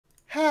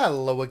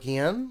Hello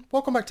again,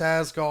 welcome back to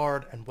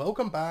Asgard, and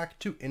welcome back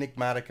to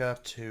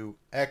Enigmatica 2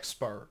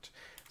 Expert.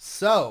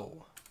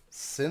 So,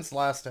 since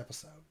last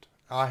episode,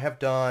 I have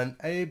done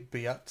a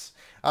bit.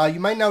 You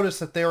may notice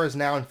that there is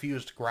now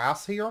infused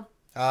grass here.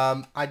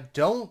 I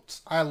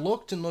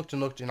looked and looked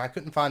and looked, and I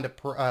couldn't find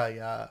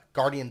a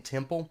Guardian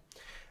Temple.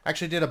 I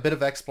actually did a bit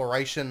of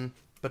exploration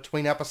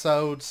between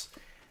episodes,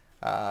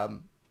 but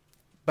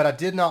I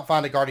did not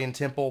find a Guardian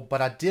Temple,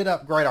 but I did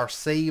upgrade our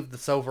sieve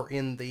that's over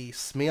in the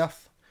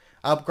Smith.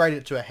 I upgraded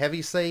it to a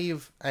heavy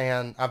sieve,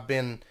 and I've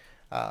been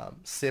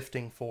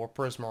sifting for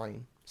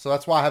prismarine. So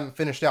that's why I haven't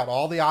finished out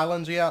all the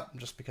islands yet,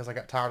 just because I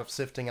got tired of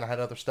sifting and I had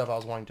other stuff I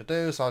was wanting to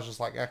do. So I was just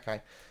like,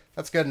 okay,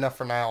 that's good enough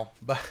for now.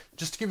 But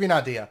just to give you an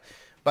idea.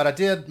 But I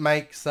did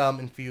make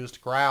some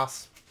infused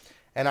grass,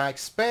 and I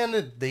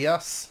expanded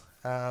this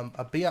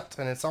a bit,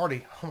 and it's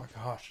already, oh my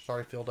gosh, it's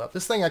already filled up.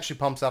 This thing actually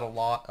pumps out a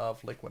lot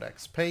of liquid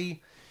XP.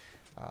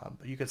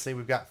 But you can see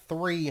we've got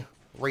 3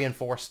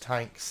 reinforced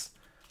tanks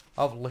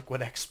of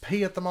liquid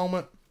XP at the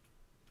moment.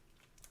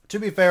 To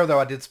be fair, though,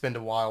 I did spend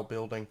a while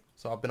building,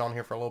 so I've been on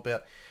here for a little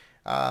bit.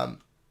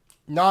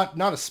 Not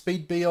a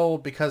speed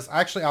build, because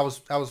actually I was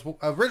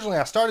originally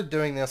I started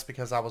doing this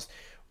because I was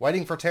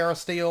waiting for Terra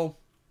Steel,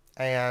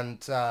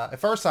 and at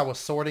first I was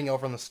sorting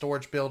over in the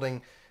storage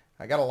building.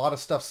 I got a lot of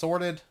stuff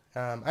sorted.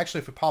 Actually,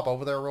 if we pop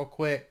over there real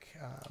quick,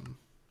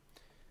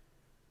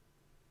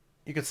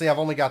 you can see I've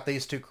only got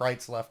these 2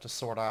 crates left to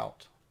sort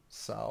out.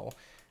 So,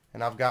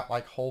 and I've got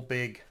like whole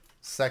big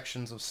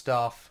sections of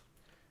stuff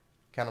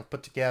kind of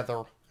put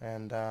together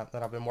and that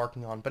I've been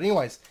working on. But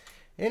anyways,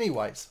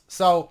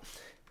 so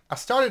I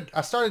started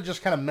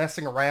just kind of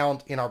messing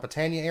around in our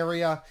Botania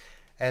area,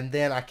 and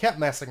then I kept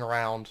messing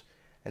around,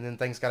 and then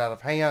things got out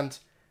of hand.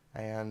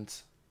 And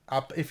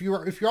if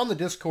you're on the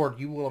Discord,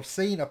 you will have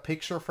seen a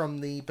picture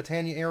from the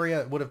Botania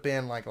area. It would have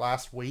been like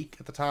last week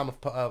at the time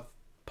of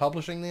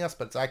publishing this,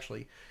 but it's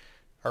actually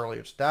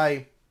earlier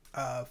today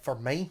for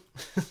me.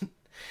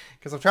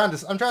 Because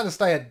I'm trying to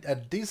stay a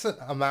decent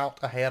amount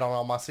ahead on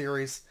all my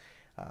series.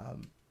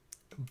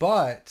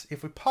 But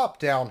if we pop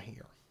down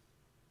here,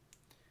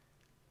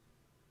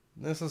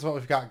 this is what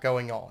we've got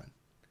going on.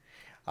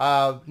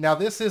 Now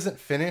this isn't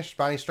finished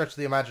by any stretch of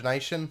the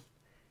imagination,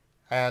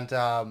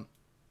 and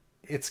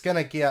it's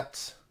gonna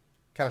get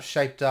kind of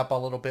shaped up a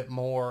little bit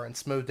more and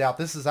smoothed out.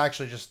 This is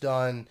actually just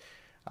done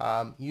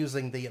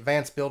using the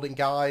advanced building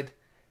guide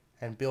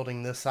and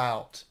building this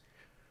out.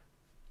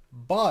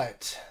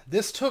 But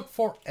this took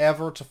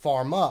forever to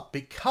farm up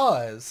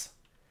because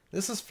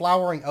this is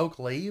flowering oak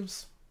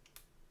leaves.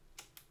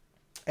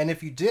 And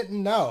if you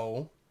didn't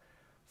know,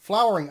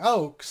 flowering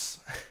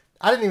oaks,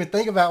 I didn't even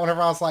think about it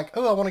whenever I was like,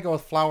 oh, I want to go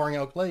with flowering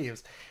oak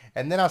leaves.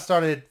 And then I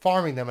started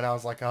farming them, and I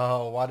was like,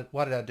 oh,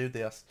 why did I do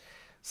this?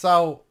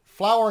 So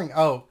flowering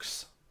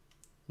oaks,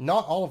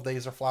 not all of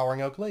these are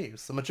flowering oak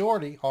leaves. The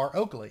majority are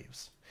oak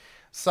leaves.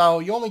 So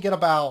you only get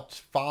about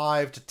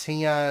 5 to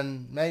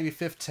 10, maybe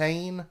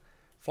 15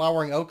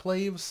 flowering oak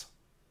leaves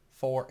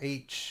for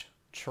each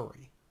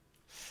tree.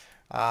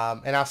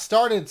 And I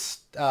started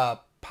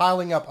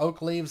piling up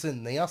oak leaves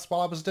in this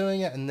while I was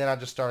doing it, and then I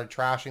just started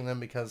trashing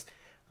them because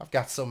I've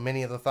got so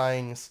many of the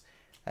things.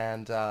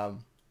 And,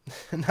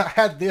 and I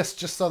had this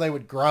just so they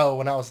would grow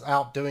when I was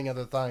out doing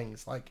other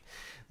things. Like,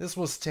 this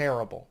was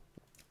terrible.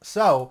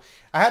 So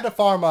I had to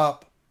farm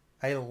up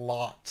a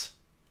lot.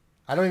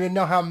 I don't even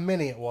know how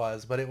many it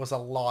was, but it was a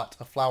lot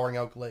of flowering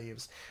oak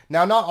leaves.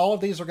 Now, not all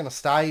of these are going to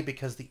stay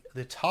because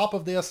the top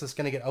of this is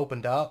going to get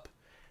opened up.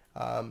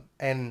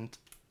 And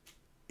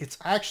it's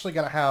actually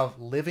going to have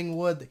living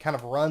wood that kind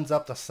of runs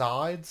up the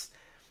sides.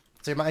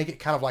 So you might get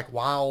kind of like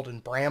wild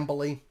and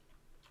brambly.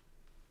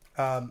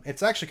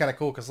 It's actually kind of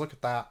cool because look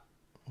at that.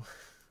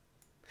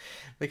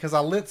 Because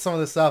I lit some of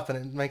this up and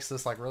it makes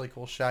this like really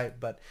cool shape.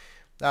 But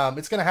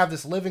it's going to have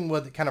this living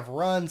wood that kind of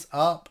runs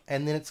up,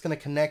 and then it's going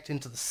to connect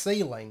into the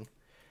ceiling.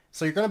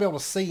 So you're going to be able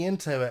to see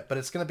into it, but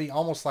it's going to be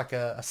almost like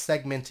a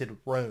segmented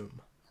room,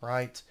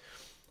 right?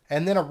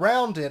 And then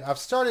around it, I've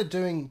started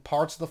doing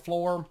parts of the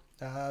floor.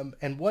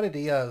 And what it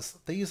is,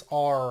 these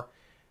are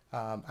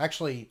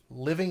actually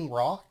living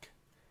rock.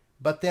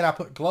 But then I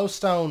put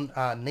glowstone,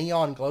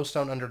 neon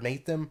glowstone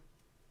underneath them.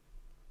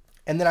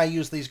 And then I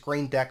use these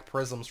green deck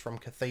prisms from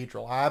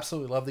Cathedral. I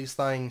absolutely love these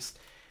things.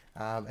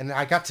 And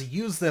I got to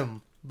use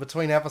them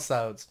between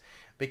episodes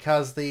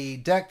because the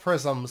deck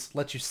prisms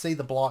let you see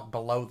the block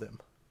below them,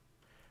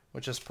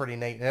 which is pretty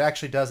neat. And it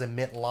actually does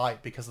emit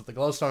light because of the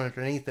glowstone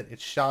underneath it. It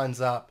shines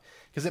up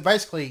because it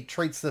basically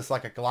treats this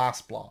like a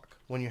glass block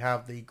when you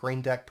have the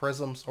green deck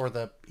prisms or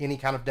any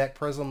kind of deck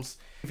prisms.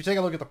 If you take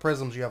a look at the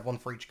prisms, you have one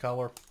for each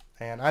color.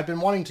 And I've been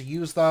wanting to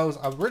use those.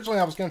 Originally,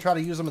 I was going to try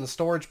to use them in the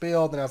storage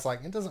build, and I was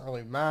like, it doesn't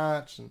really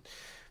match.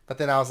 But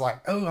then I was like,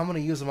 oh, I'm going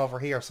to use them over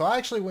here. So I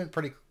actually went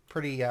pretty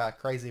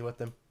crazy with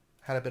them.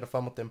 Had a bit of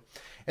fun with them.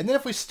 And then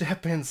if we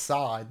step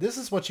inside, this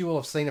is what you will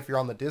have seen if you're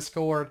on the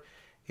Discord,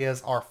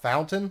 is our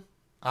fountain.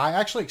 I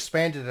actually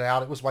expanded it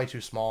out. It was way too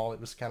small. It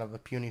was kind of a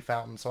puny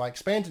fountain. So I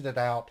expanded it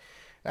out.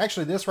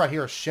 Actually, this right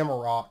here is Shimmer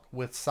Rock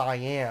with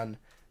cyan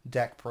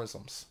deck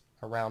prisms.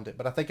 around it.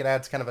 But I think it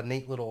adds kind of a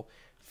neat little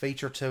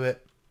feature to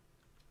it.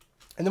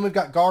 And then we've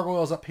got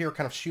gargoyles up here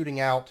kind of shooting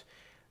out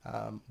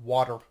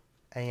water.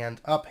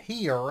 And up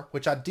here,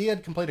 which I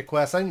did complete a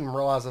quest. I didn't even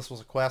realize this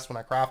was a quest when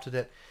I crafted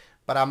it.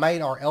 But I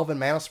made our Elven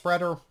Mana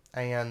Spreader,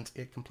 and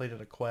it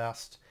completed a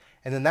quest.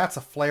 And then that's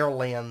a flare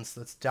lens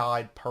that's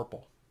dyed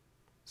purple.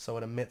 So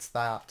it emits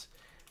that.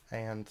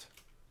 And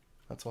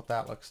that's what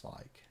that looks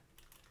like.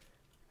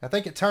 I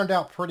think it turned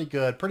out pretty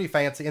good, pretty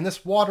fancy. And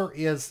this water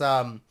is...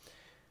 I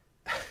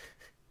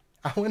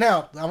went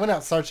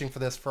out searching for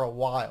this for a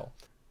while.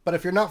 But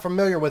if you're not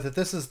familiar with it,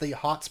 this is the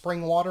hot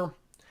spring water.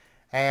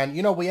 And,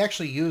 you know, we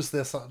actually used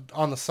this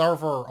on the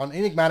server, on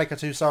Enigmatica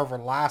 2 server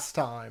last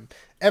time.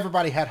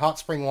 Everybody had hot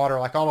spring water,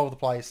 like, all over the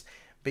place,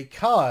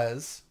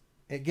 because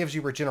it gives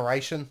you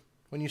regeneration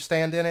when you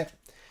stand in it.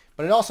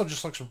 But it also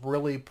just looks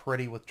really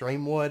pretty with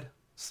Dreamwood.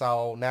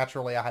 So,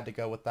 naturally, I had to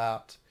go with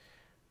that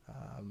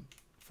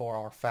for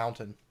our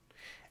fountain.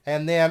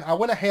 And then I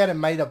went ahead and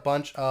made a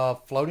bunch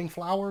of floating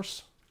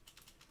flowers.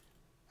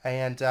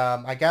 And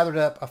I gathered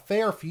up a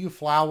fair few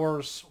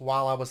flowers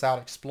while I was out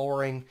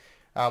exploring.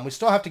 We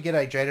still have to get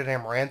a Jaded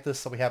Amaranthus,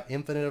 so we have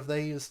infinite of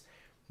these.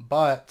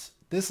 But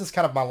this is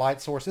kind of my light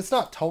source. It's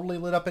not totally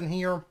lit up in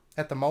here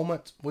at the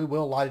moment. We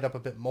will light it up a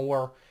bit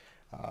more.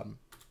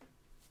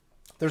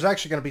 There's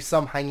actually going to be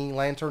some hanging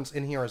lanterns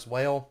in here as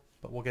well,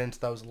 but we'll get into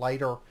those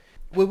later.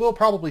 We will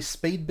probably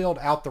speed build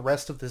out the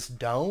rest of this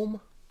dome.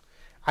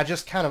 I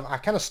kind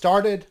of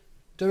started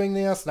doing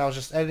this, and I was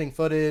just editing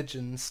footage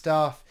and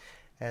stuff.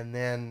 And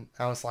then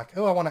I was like,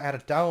 oh, I want to add a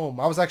dome.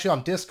 I was actually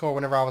on Discord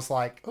whenever I was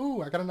like,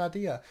 oh, I got an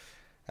idea.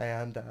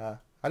 And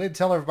I didn't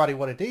tell everybody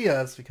what it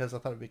is because I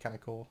thought it'd be kind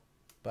of cool.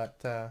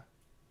 But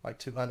like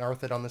to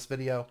unearth it on this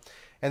video.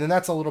 And then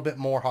that's a little bit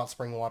more hot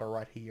spring water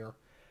right here.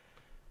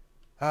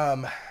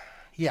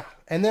 Yeah.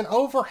 And then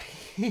over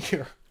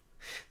here,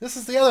 this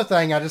is the other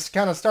thing I just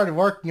kind of started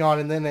working on,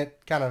 and then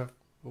it kind of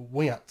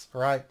went,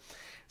 right?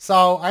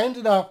 So I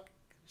ended up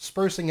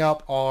sprucing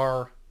up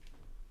our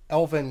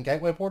Elven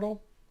Gateway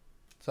Portal.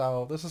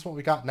 So this is what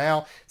we got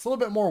now. It's a little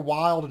bit more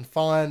wild and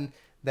fun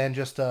than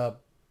just a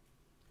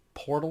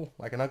portal,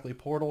 like an ugly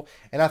portal.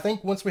 And I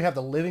think once we have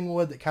the living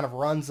wood that kind of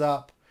runs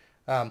up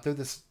through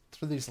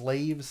these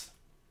leaves,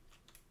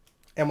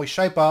 and we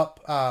shape up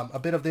a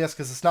bit of this,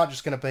 because it's not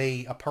just going to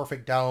be a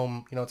perfect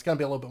dome. You know, it's going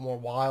to be a little bit more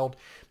wild,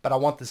 but I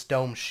want this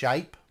dome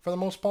shape for the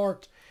most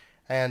part.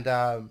 And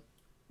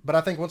but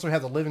I think once we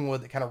have the living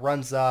wood that kind of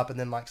runs up, and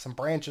then like some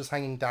branches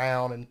hanging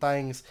down and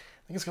things,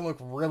 I think it's going to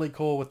look really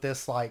cool with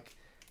this like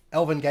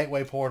Elven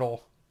Gateway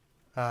Portal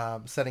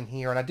setting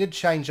here. And I did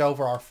change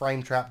over our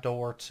frame trap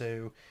door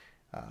to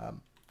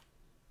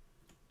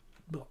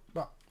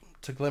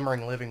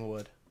glimmering living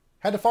wood.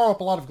 Had to farm up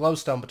a lot of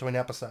glowstone between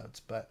episodes,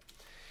 but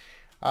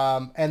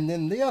and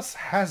then this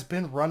has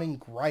been running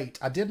great.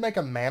 I did make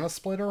a mana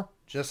splitter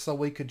just so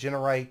we could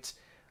generate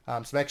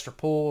some extra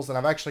pools, and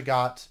I've actually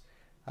got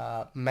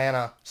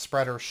mana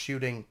spreaders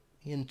shooting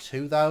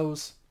into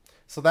those.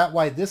 So that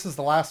way this is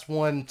the last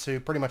one to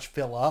pretty much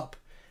fill up.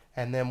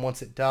 And then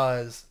once it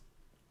does,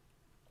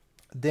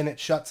 then it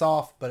shuts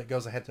off, but it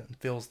goes ahead and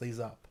fills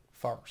these up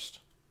first.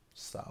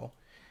 So,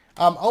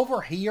 over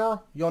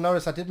here, you'll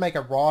notice I did make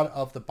a rod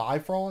of the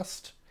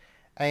Bifrost.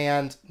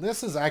 And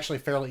this is actually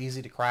fairly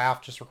easy to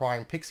craft, just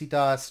requiring pixie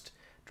dust,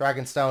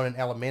 dragonstone, and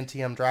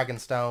elementium.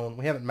 Dragonstone,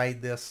 we haven't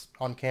made this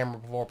on camera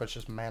before, but it's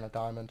just mana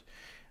diamond.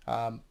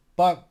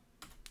 But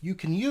you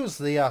can use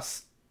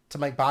this to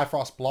make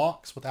Bifrost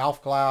blocks with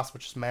Alpha Glass,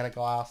 which is mana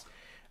glass.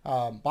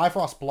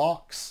 Bifrost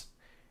blocks.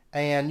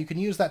 And you can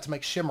use that to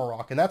make shimmer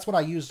rock. And that's what I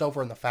used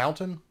over in the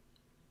fountain.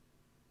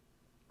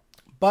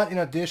 But in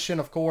addition,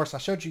 of course, I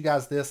showed you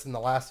guys this in the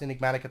last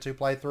Enigmatica 2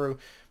 playthrough.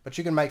 But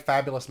you can make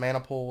fabulous mana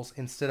pools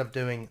instead of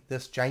doing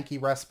this janky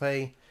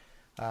recipe.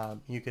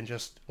 You can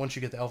just, once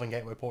you get the Elven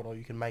Gateway Portal,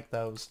 you can make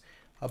those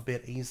a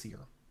bit easier.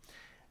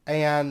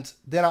 And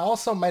then I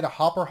also made a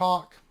Hopper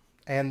Hawk.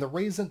 And the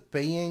reason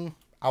being,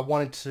 I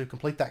wanted to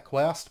complete that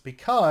quest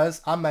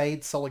because I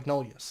made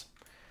Solignolias.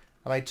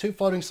 I made 2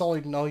 floating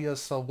Solignolias,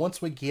 so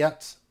once we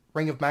get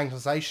Ring of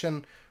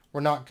Magnetization, we're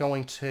not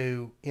going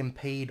to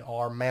impede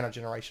our mana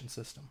generation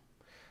system.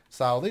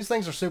 So these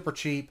things are super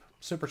cheap,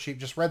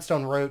 just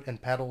redstone root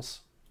and petals.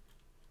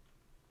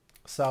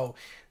 So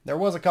there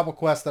was a couple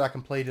quests that I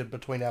completed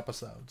between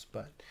episodes,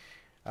 but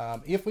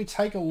if we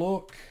take a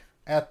look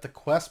at the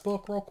quest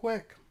book real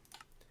quick,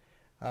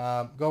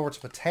 go over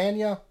to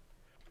Botania,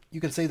 you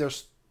can see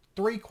there's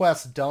 3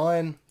 quests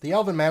done. The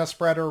Elven Mana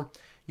Spreader,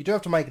 you do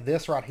have to make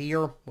this right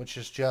here, which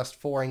is just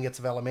 4 ingots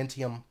of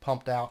elementium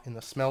pumped out in the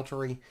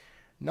smeltery.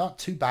 Not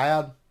too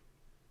bad.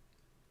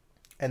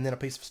 And then a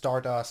piece of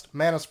stardust,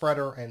 mana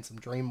spreader, and some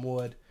dream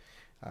wood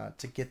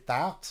to get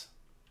that.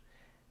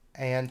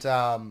 And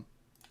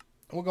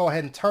we'll go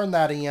ahead and turn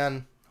that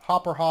in.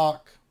 Hopper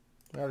Hawk,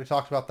 we already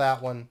talked about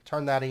that one.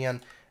 Turn that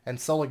in. And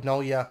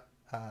Solignolia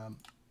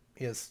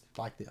is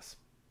like this.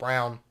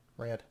 Brown,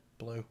 red,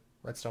 blue,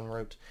 redstone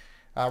root.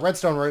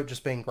 Redstone root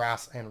just being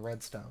grass and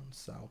redstone.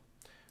 So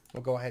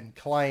we'll go ahead and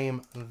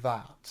claim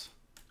that.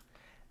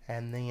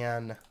 And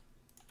then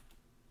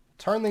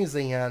turn these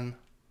in.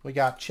 We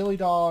got chili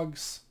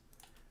dogs.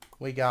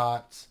 We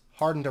got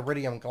hardened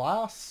iridium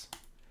glass.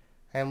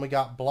 And we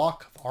got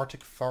block of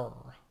Arctic fur.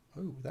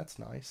 Ooh, that's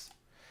nice.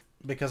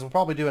 Because we'll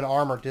probably do an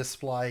armor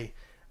display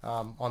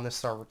on this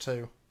server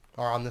too.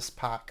 Or on this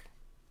pack.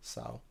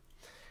 So.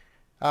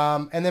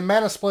 And then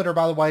Mana Splitter,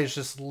 by the way, is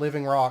just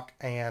living rock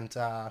and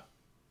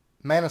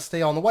Mana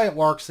Steel. And the way it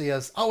works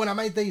is... Oh, and I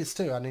made these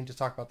too. I need to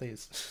talk about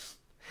these.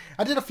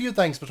 I did a few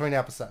things between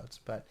episodes.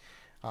 But,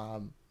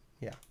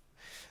 yeah.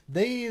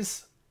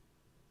 These...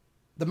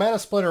 The Mana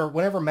Splitter,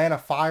 whenever mana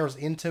fires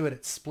into it,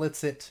 it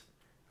splits it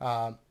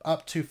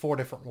up to 4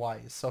 different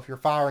ways. So if you're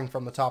firing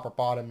from the top or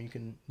bottom, you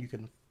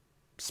can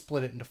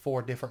split it into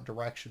 4 different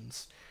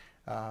directions.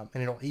 And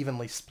it'll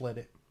evenly split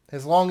it.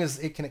 As long as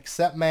it can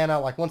accept mana,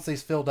 like once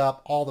these filled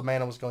up, all the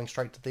mana was going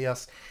straight to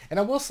this. And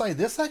I will say,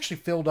 this actually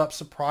filled up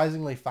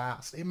surprisingly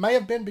fast. It may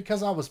have been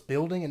because I was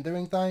building and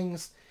doing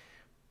things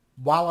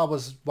while I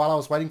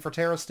was waiting for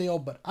Terra Steel,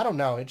 but I don't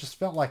know. It just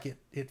felt like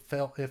it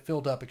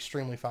filled up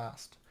extremely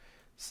fast.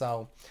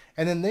 So,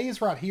 and then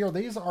these right here,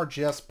 these are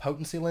just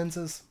potency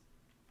lenses,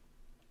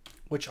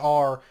 which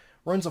are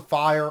Runes of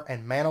Fire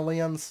and Mana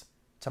Lens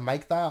to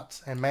make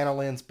that, and Mana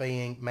Lens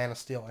being Mana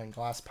Steel and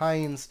Glass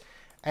Panes.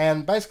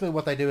 And basically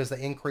what they do is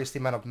they increase the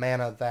amount of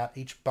mana that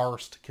each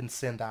burst can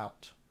send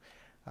out,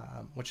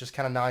 which is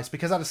kind of nice,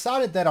 because I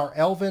decided that our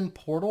Elven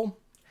Portal,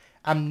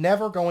 I'm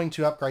never going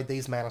to upgrade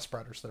these mana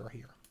spreaders that are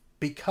here,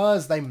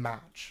 because they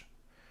match,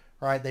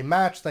 right? They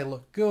match, they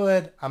look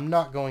good. I'm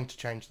not going to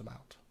change them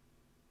out.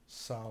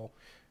 So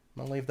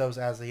I'm going to leave those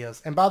as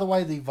is. And by the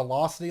way, the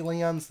velocity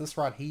lens, this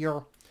right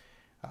here,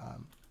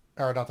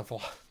 or not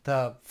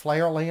the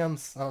flare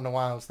lens. I don't know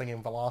why I was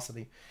thinking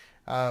velocity.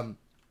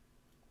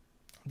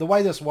 The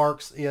way this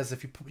works is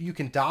if you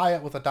can dye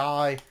it with a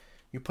dye,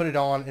 you put it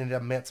on and it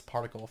emits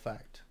particle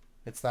effect.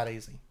 It's that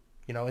easy.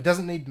 You know, it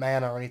doesn't need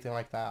mana or anything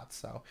like that.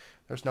 So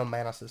there's no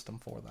mana system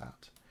for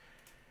that.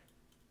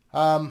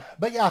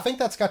 But yeah, I think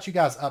that's got you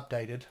guys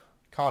updated,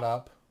 caught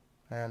up,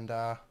 and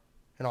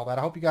all that.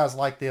 I hope you guys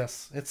like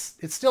this.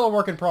 It's still a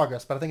work in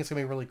progress, but I think it's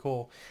going to be really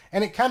cool.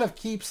 And it kind of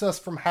keeps us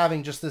from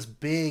having just this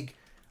big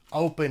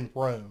open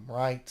room,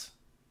 right?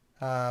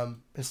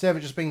 Instead of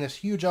it just being this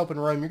huge open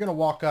room, you're going to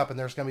walk up and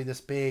there's going to be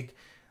this big,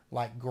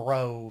 like,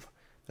 grove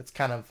that's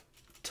kind of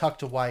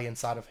tucked away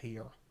inside of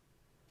here.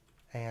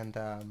 And,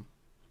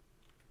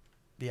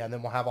 yeah, and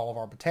then we'll have all of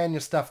our Britannia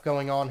stuff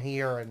going on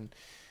here, and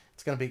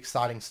it's going to be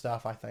exciting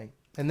stuff, I think.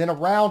 And then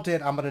around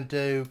it, I'm going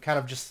to do kind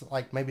of just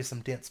like maybe some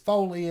dense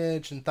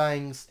foliage and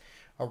things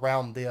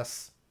around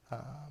this,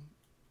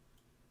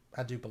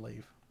 I do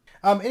believe.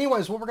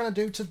 Anyways, what we're going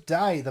to do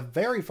today, the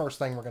very first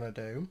thing we're going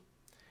to do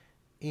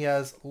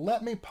is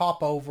let me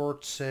pop over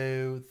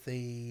to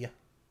the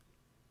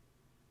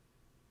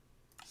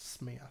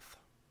Smith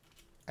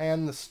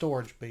and the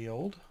storage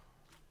build.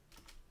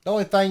 The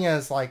only thing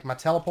is, like, my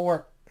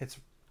teleport, it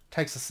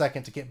takes a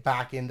second to get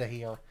back into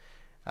here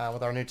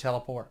with our new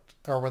teleport,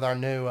 or with our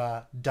new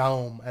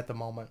dome at the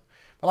moment.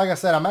 But like I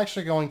said, I'm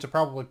actually going to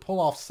probably pull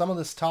off some of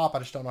this top. I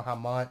just don't know how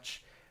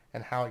much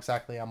and how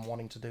exactly I'm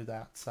wanting to do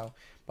that. So,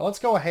 but let's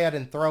go ahead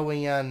and throw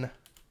in, and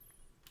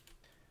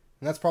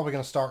that's probably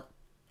going to start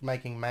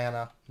making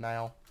mana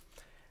now.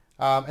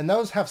 And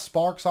those have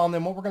sparks on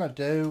them. What we're going to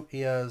do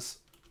is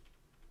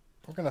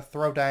we're going to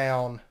throw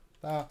down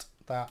that.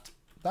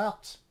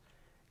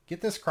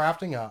 Get this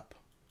crafting up.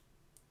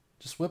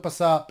 Just whip us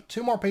up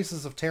 2 more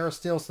pieces of Terra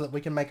Steel so that we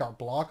can make our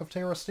block of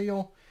Terra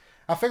Steel.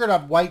 I figured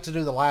I'd wait to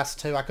do the last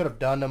 2. I could have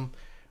done them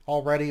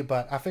already,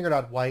 but I figured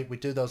I'd wait. We'd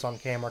do those on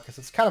camera because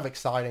it's kind of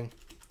exciting.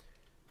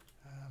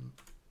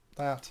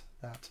 That.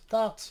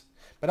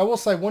 But I will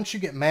say, once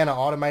you get mana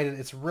automated,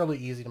 it's really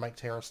easy to make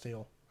Terra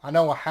Steel. I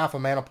know a half a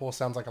mana pool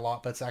sounds like a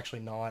lot, but it's actually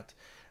not.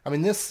 I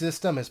mean, this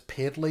system is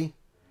piddly,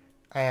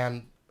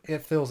 and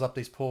it fills up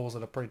these pools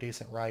at a pretty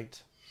decent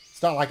rate.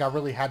 It's not like I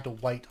really had to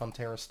wait on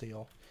Terra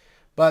Steel.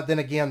 But then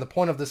again, the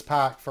point of this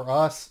pack for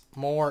us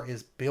more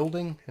is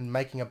building and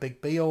making a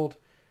big build.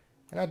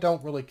 And I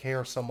don't really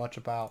care so much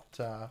about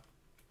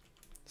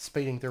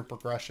speeding through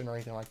progression or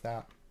anything like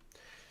that.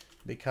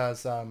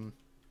 Because,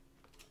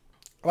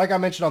 like I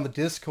mentioned on the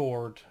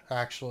Discord,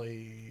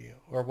 actually,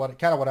 or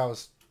what I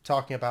was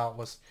talking about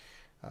was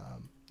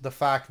the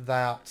fact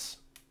that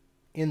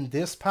in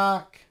this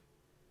pack,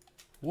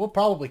 we'll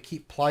probably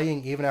keep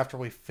playing even after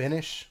we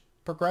finish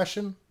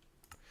progression.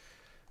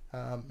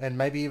 And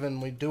maybe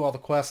even we do all the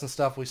quests and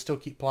stuff, we still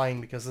keep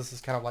playing because this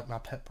is kind of like my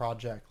pet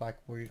project. Like,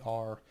 we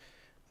are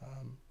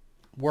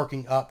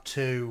working up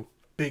to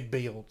big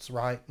builds,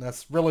 right? And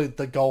that's really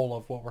the goal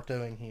of what we're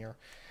doing here.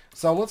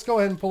 So let's go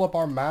ahead and pull up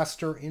our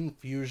Master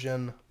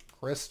Infusion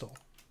Crystal.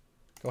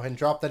 Go ahead and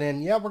drop that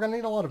in. Yeah, we're going to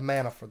need a lot of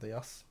mana for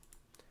this.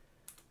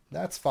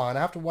 That's fine.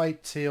 I have to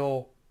wait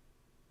till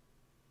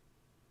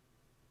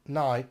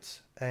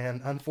night,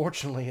 and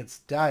unfortunately it's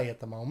day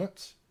at the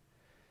moment.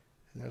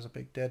 And there's a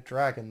big dead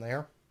dragon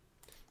there.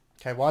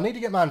 Okay, well, I need to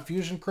get my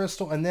Infusion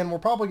Crystal, and then we're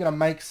probably going to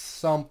make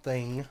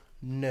something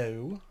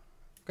new.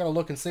 I'm going to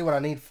look and see what I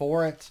need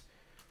for it,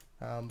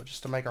 but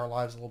just to make our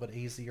lives a little bit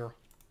easier.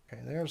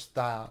 Okay, there's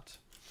that.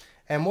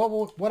 And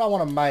what I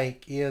want to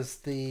make is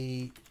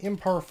the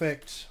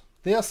imperfect.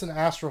 This and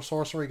Astral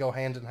Sorcery go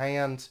hand in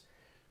hand.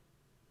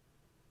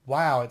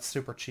 Wow, it's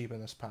super cheap in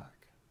this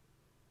pack.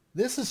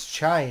 This has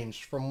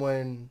changed from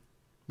when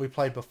we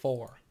played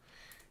before.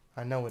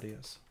 I know it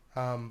is.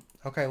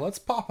 Okay, let's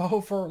pop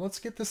over. Let's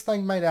get this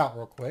thing made out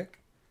real quick.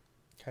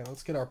 Okay,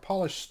 let's get our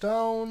polished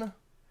stone.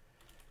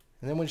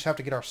 And then we just have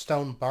to get our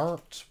stone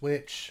burnt,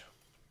 which...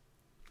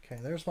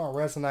 Okay, there's my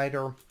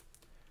resonator.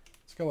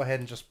 Let's go ahead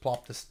and just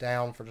plop this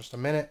down for just a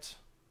minute.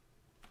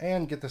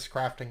 And get this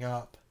crafting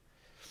up.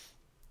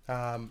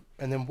 And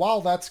then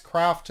while that's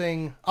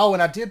crafting... Oh,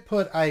 and I did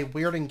put a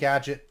weirding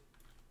gadget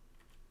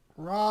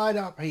right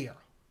up here.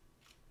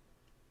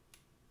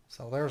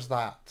 So there's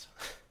that.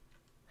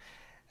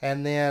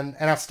 And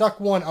I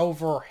stuck one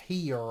over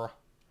here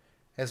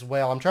as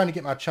well. I'm trying to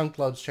get my chunk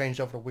loads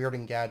changed over to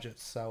weirding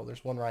gadgets. So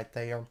there's one right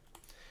there.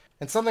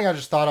 And something I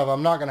just thought of,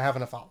 I'm not going to have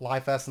enough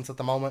life essence at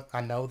the moment.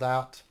 I know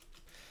that.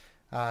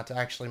 To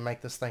actually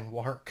make this thing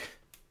work.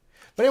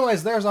 But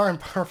anyways, there's our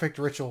imperfect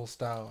ritual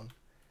stone.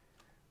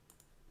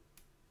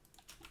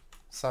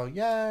 So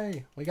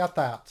yay, we got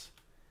that.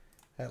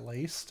 At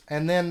least.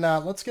 And then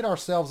let's get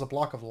ourselves a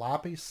block of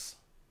lapis.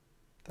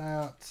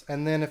 That.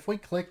 And then if we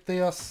click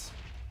this...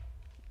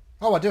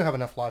 Oh, I do have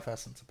enough life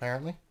essence,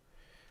 apparently.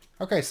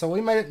 Okay, so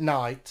we made it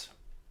night.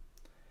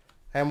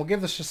 And we'll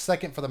give this just a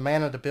second for the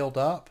mana to build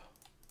up.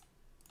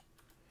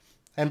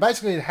 And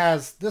basically it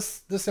has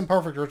this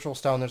imperfect ritual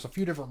stone. There's a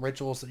few different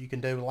rituals that you can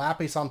do.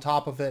 Lapis on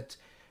top of it.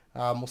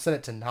 We'll set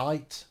it to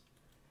night.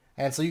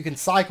 And so you can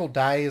cycle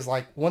days.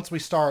 Like once we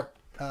start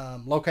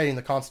locating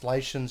the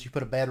constellations, you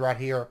put a bed right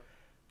here.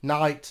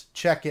 Night,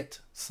 check it,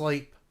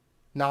 sleep.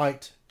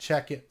 Night,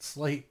 check it,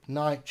 sleep.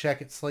 Night,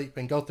 check it, sleep.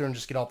 And go through and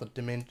just get all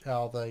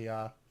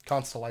the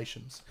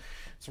constellations.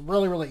 It's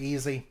really, really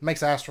easy.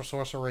 Makes Astral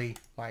Sorcery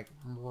like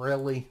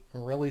really,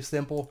 really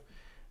simple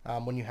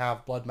when you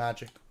have blood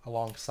magic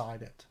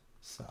alongside it.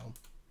 So,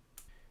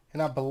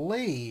 and I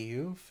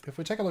believe if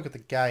we take a look at the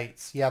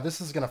gates, yeah, this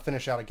is going to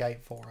finish out a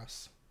gate for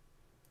us.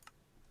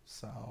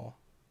 So,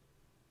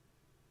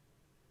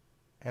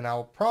 and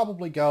I'll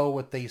probably go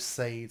with these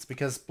seeds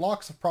because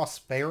blocks of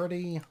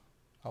prosperity.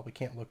 Oh, we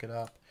can't look it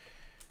up.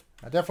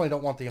 I definitely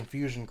don't want the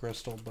infusion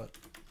crystal, but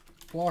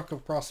block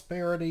of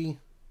prosperity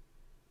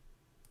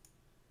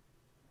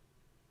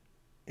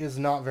is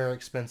not very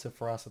expensive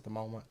for us at the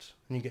moment.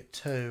 And you get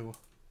 2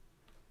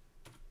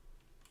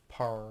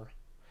 per.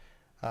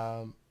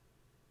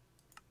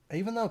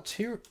 Even though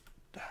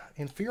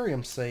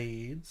Inferium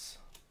seeds...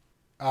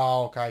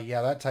 Oh, okay,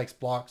 yeah, that takes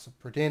blocks of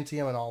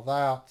Prudentium and all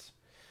that.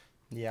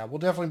 Yeah, we'll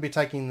definitely be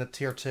taking the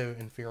tier 2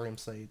 Inferium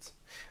seeds.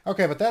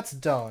 Okay, but that's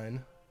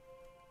done.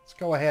 Let's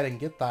go ahead and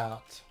get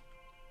that.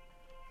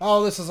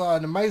 Oh, this is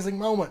an amazing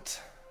moment.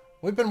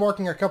 We've been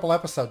working a couple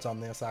episodes on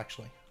this,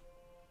 actually.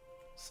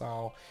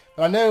 So,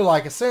 but I knew,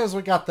 like, as soon as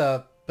we got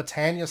the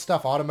Botania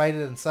stuff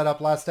automated and set up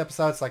last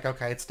episode, it's like,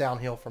 okay, it's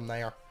downhill from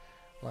there.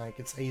 Like,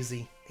 it's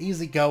easy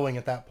going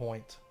at that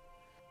point.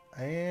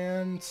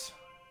 And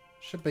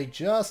should be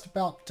just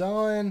about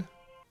done.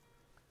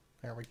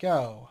 There we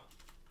go.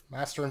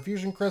 Master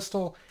Infusion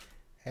Crystal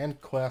and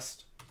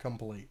quest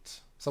complete.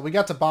 So we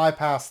got to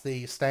bypass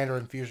the standard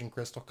Infusion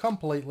Crystal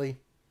completely.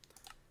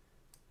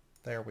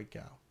 There we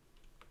go.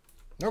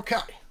 Okay,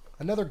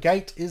 another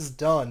gate is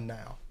done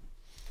now.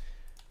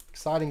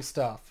 Exciting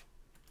stuff.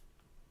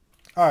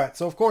 Alright,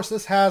 so of course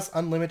this has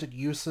unlimited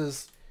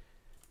uses.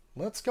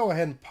 Let's go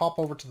ahead and pop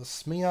over to the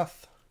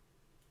smith.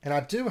 And I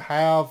do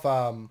have,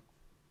 well,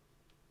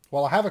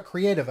 I have a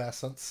creative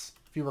essence.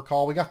 If you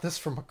recall, we got this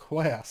from a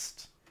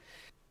quest.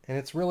 And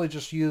it's really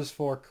just used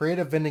for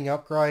creative vending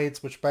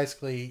upgrades, which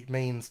basically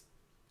means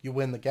you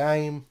win the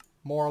game,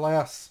 more or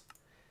less.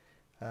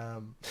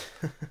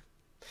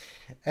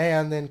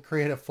 And then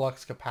creative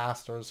flux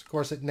capacitors. Of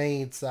course, it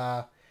needs,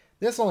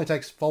 this only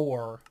takes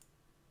 4.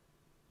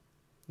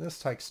 This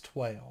takes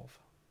 12.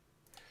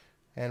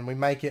 And we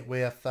make it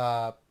with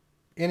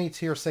any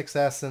tier 6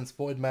 essence,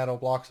 void metal,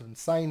 blocks of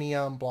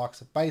insanium,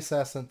 blocks of base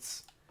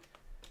essence.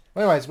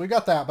 Anyways, we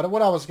got that. But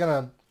what I was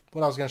gonna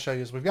show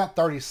you is we've got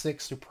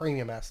 36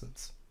 supremium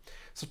essence.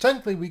 So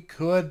technically we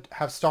could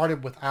have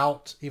started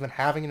without even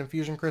having an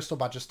infusion crystal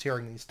by just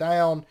tearing these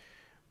down,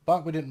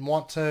 but we didn't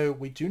want to.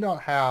 We do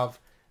not have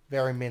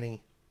very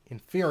many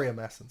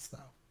inferium essence though.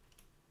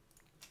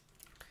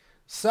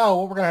 So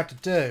what we're going to have to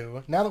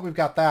do, now that we've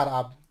got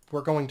that,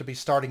 we're going to be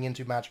starting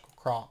into magical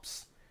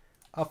crops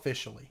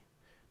officially.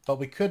 But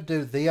we could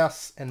do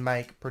this and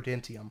make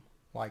Prudentium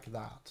like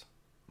that.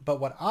 But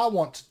what I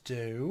want to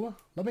do,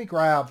 let me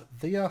grab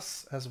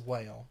this as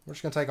well. We're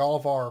just going to take all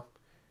of our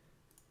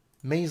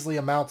measly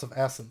amounts of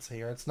essence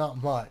here. It's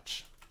not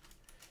much.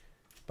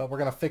 But we're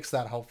going to fix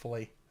that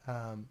hopefully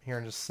here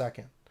in just a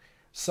second.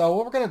 So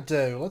what we're going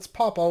to do, let's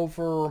pop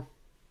over.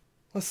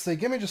 Let's see,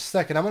 give me just a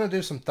second. I'm going to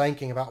do some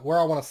thinking about where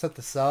I want to set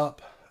this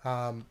up.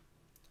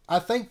 I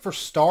think for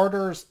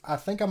starters, I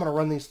think I'm going to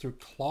run these through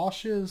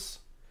cloches.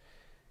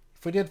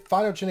 If we did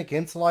phytogenic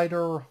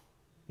insulator,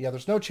 Yeah,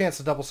 there's no chance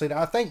to double seed.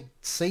 I think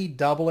seed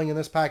doubling in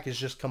this pack is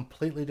just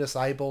completely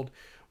disabled,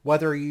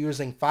 whether you're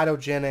using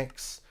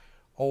phytogenics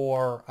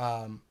or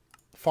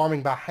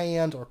farming by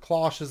hand or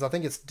cloches. I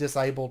think it's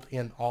disabled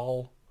in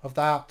all of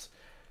that.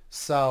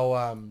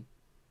 So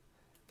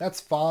that's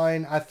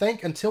fine. I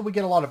think until we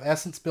get a lot of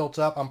essence built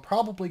up, I'm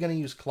probably going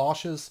to use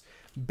cloches.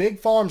 Big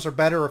farms are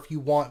better if you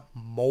want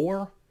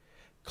more.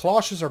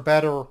 Cloches are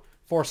better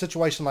for a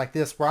situation like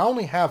this where I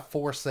only have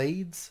 4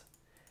 seeds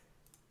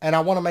and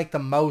I want to make the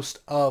most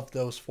of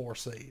those 4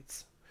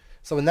 seeds.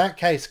 So in that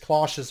case,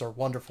 cloches are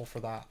wonderful for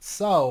that.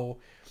 So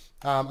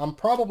I'm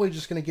probably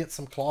just going to get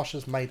some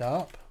cloches made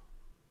up.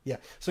 Yeah,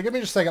 so give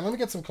me just a second. Let me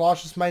get some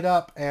cloches made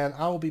up and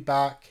I will be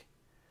back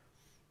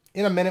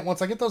in a minute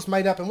once I get those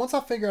made up and once I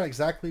figure out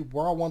exactly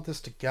where I want this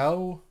to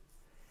go.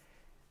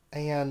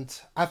 And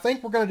I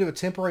think we're going to do a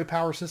temporary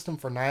power system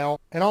for now.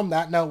 And on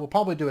that note, we'll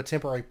probably do a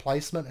temporary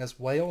placement as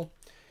well,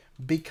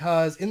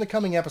 because in the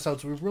coming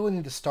episodes, we really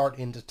need to start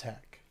into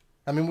tech.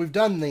 I mean, we've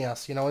done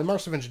this, you know,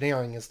 immersive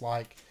engineering is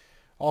like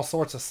all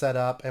sorts of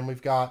setup, and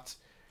we've got,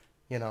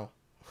 you know,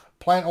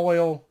 plant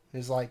oil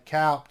is like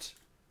capped.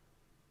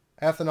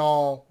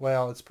 Ethanol,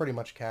 well, it's pretty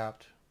much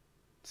capped.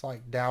 It's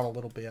like down a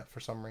little bit for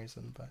some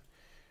reason, but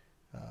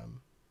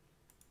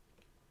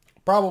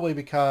probably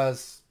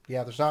because,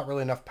 yeah, there's not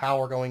really enough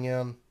power going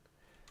in.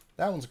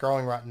 That one's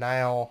growing right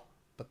now,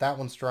 but that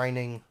one's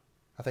draining.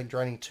 I think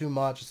draining too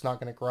much. It's not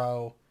going to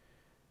grow.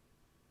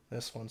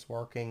 This one's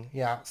working.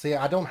 Yeah, see,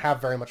 I don't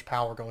have very much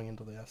power going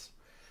into this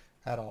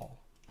at all.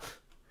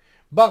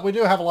 But we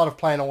do have a lot of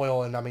plant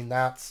oil, and I mean,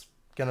 that's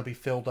going to be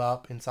filled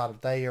up inside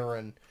of there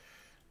and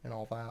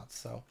all that.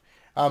 So,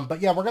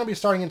 but yeah, we're going to be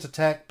starting into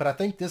tech, but I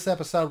think this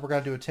episode we're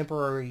going to do a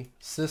temporary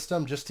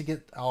system just to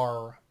get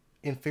our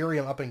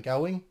Inferium up and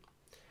going.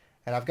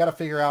 And I've got to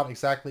figure out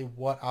exactly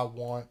what I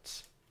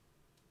want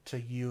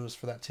to use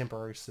for that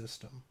temporary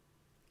system.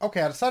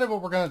 Okay, I decided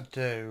what we're going to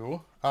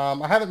do.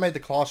 I haven't made the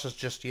cloches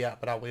just yet,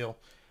 but I will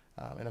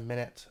in a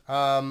minute.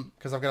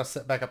 Because I've got to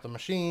set back up the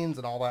machines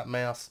and all that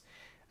mess.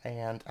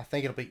 And I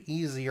think it'll be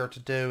easier to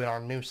do in our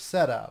new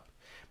setup.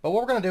 But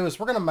what we're going to do is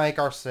we're going to make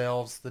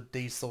ourselves the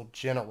diesel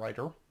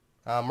generator.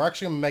 We're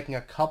actually going to be making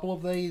a couple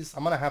of these.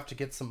 I'm going to have to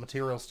get some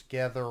materials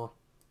together.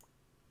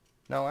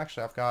 No,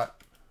 actually, I've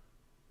got...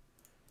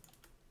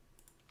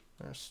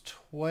 There's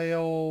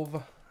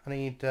 12. I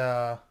need...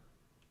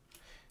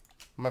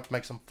 I'm going to have to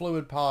make some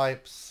fluid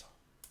pipes.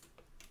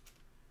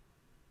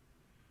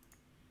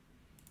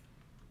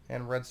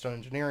 And redstone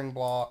engineering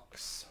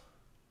blocks.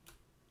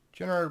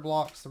 Generator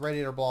blocks, the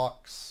radiator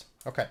blocks.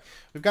 Okay,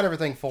 we've got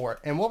everything for it.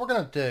 And what we're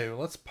going to do,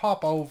 let's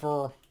pop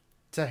over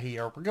to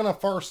here. We're going to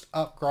first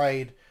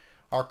upgrade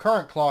our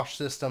current cloche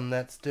system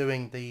that's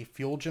doing the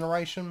fuel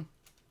generation.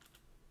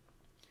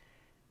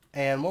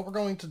 And what we're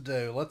going to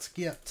do, let's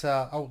get,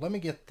 let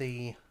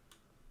me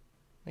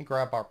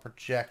grab our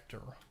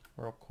projector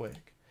real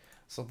quick.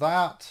 So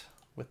that,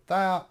 with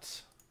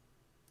that,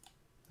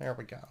 there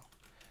we go.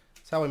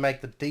 That's how we make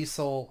the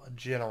diesel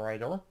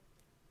generator.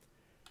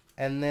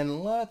 And then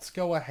let's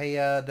go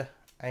ahead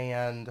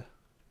and,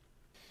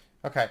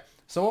 okay,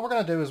 so what we're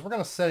going to do is we're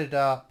going to set it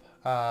up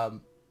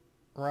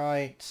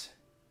right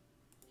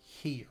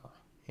here,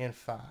 in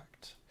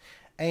fact.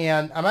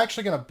 And I'm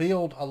actually going to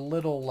build a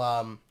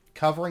little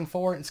covering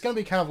for it. It's going to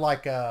be kind of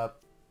like a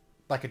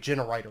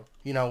generator,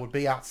 you know, it would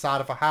be outside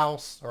of a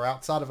house or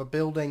outside of a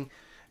building.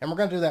 And we're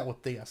going to do that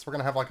with this. We're going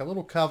to have like a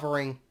little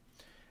covering,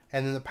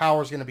 and then the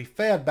power is going to be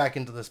fed back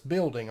into this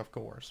building, of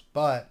course.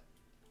 But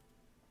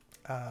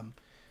that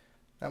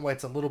way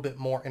it's a little bit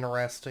more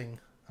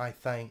interesting, I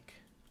think.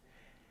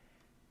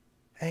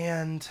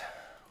 And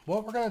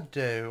what we're going to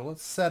do,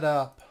 let's set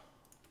up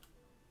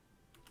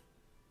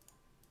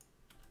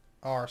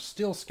our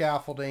steel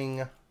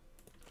scaffolding,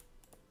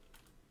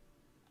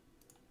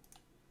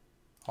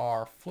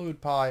 our fluid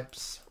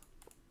pipes,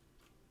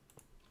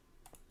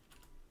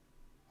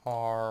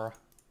 our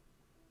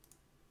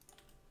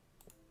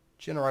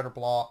generator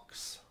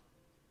blocks,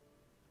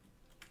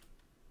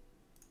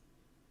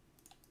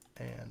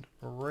 and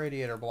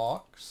radiator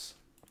blocks.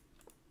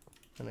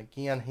 And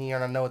again here,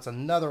 and I know it's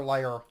another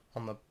layer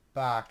on the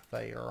back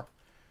there.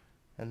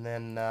 And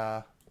then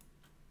that,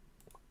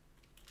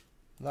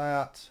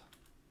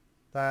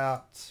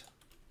 that.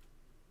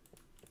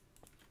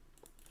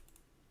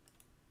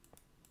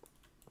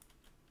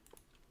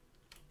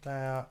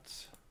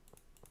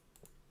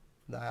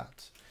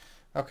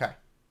 Okay,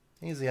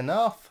 easy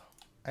enough.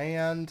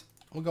 And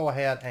we'll go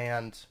ahead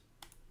and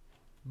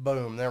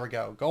boom, there we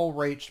go. Goal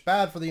reached.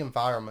 Bad for the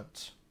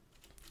environment.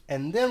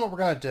 And then what we're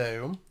going to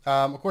do,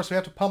 of course, we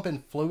have to pump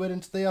in fluid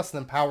into this,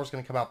 and then power is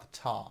going to come out the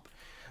top.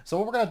 So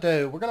what we're going to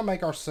do, we're going to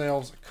make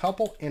ourselves a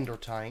couple ender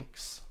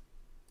tanks.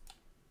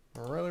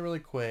 Really, really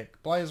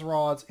quick. Blaze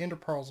rods, ender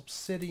pearls,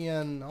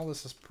 obsidian. All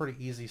this is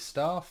pretty easy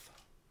stuff.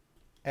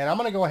 And I'm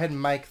going to go ahead and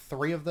make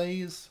 3 of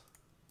these.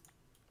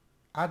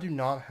 I do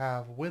not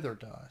have wither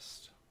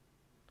dust.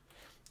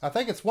 I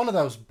think it's one of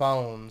those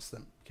bones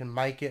that can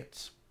make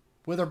it.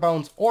 Wither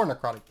bones or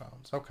necrotic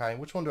bones. Okay,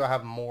 which one do I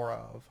have more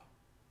of?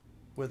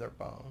 Wither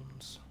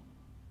bones.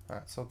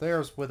 Alright, so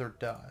there's withered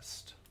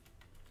dust.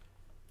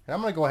 And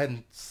I'm going to go ahead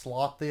and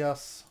slot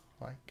this,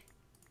 like,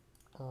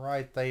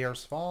 right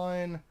there's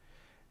fine.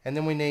 And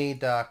then we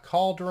need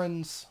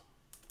cauldrons.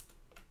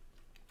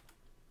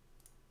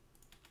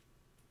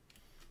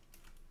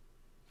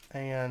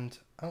 And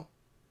I don't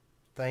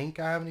think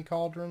I have any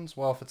cauldrons.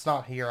 Well, if it's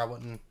not here, I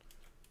wouldn't...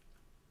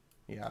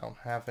 Yeah, I don't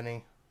have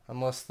any.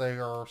 Unless they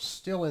are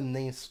still in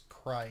these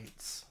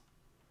crates.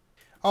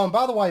 Oh, and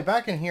by the way,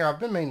 back in here, I've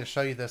been meaning to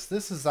show you this.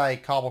 This is a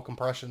cobble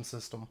compression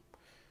system.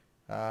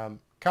 Kind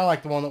of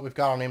like the one that we've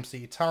got on MC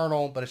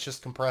Eternal, but it's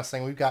just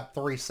compressing. We've got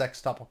 3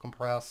 sextuple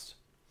compressed.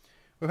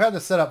 We've had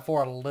this set up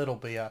for a little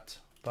bit,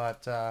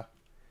 but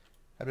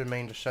I've been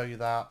meaning to show you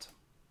that.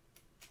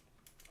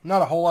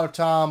 Not a whole lot of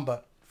time,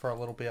 but for a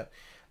little bit.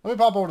 Let me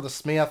pop over to the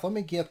smith. Let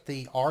me get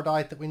the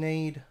ardite that we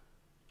need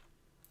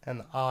and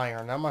the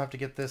iron. Now I'm going to have to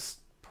get this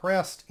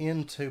pressed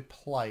into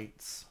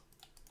plates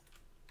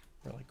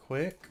really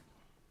quick.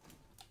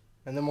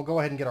 And then we'll go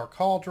ahead and get our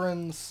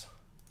cauldrons,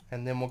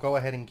 and then we'll go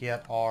ahead and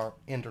get our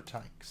ender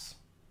tanks.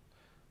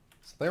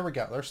 So there we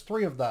go. There's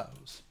 3 of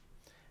those.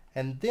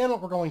 And then what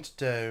we're going to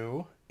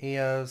do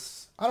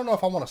is, I don't know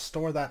if I want to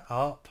store that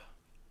up.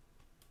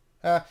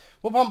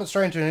 We'll pump it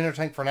straight into an ender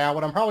tank for now.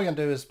 What I'm probably going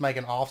to do is make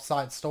an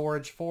off-site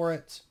storage for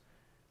it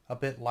a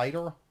bit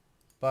later.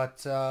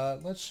 But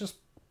let's just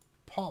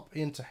pop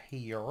into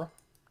here.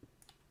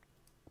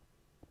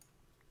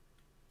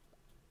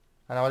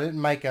 I know I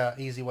didn't make an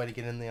easy way to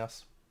get in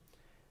this.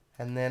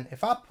 And then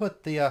if I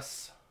put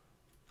this...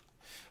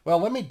 Well,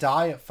 let me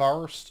dye it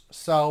first.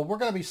 So we're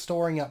going to be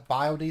storing up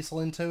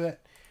biodiesel into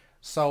it.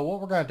 So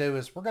what we're going to do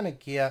is we're going to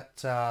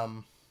get...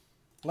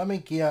 let me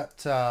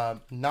get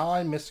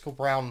 9 mystical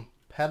brown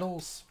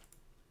petals.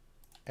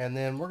 And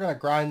then we're going to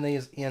grind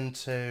these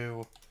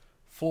into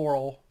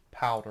floral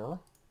powder.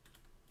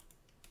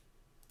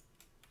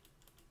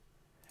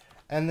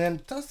 And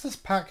then, does this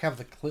pack have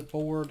the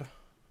clipboard?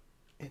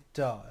 It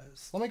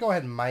does. Let me go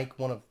ahead and make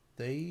one of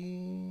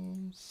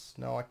these.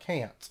 No, I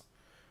can't.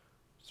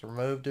 It's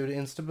removed due to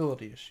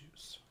instability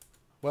issues.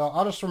 Well,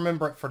 I'll just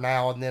remember it for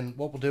now, and then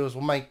what we'll do is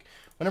we'll make,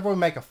 whenever we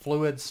make a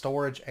fluid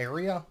storage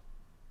area,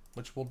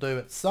 which we'll do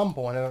at some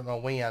point, I don't know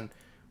when,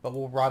 but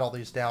we'll write all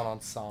these down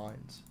on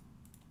signs.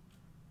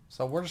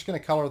 So we're just going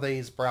to color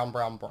these brown,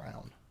 brown,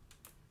 brown.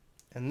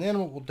 And then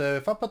what we'll do,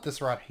 if I put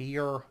this right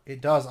here, it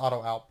does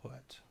auto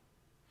output.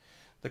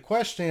 The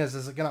question is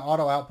it going to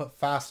auto output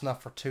fast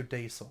enough for 2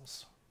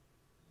 diesels?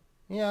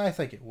 Yeah, I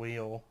think it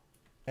will.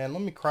 And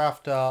let me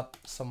craft up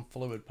some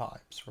fluid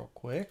pipes real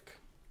quick.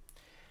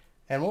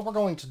 And what we're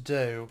going to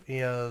do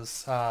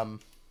is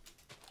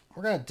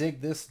we're going to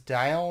dig this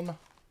down.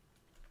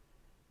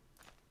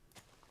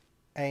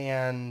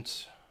 And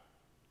let's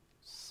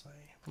see,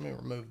 let me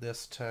remove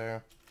this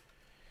too.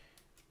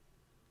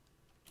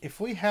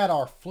 If we had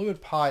our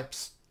fluid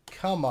pipes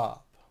come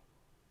up,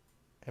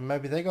 and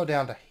maybe they go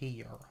down to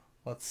here,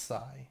 let's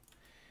say.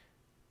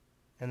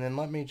 And then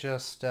let me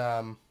just,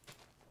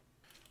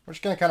 we're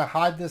just going to kind of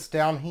hide this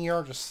down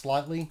here just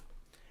slightly.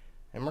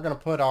 And we're going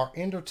to put our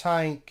ender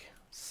tank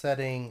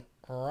setting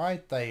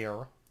right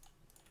there.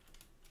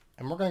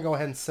 And we're going to go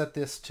ahead and set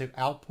this to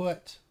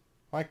output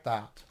like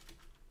that.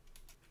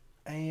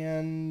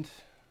 And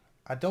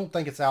I don't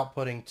think it's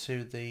outputting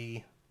to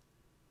the,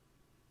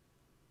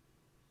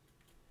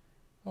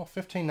 well,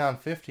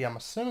 15950. I'm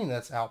assuming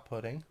that's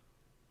outputting.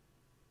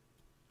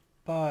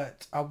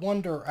 But I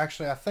wonder,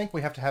 actually, I think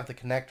we have to have the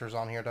connectors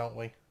on here, don't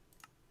we?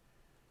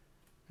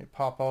 Let me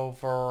pop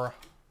over.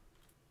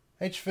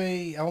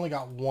 HV, I only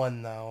got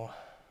 1 though.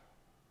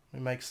 Let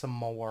me make some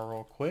more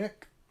real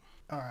quick.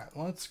 Alright,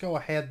 let's go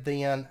ahead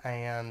then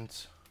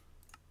and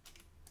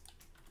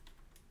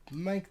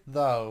make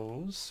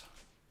those.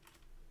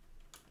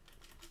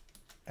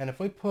 And if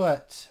we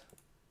put...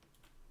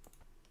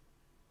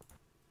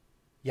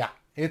 Yeah,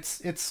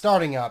 it's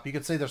starting up. You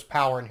can see there's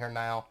power in here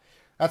now.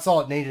 That's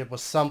all it needed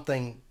was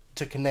something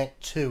to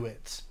connect to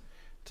it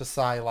to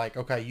say like,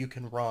 okay, you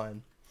can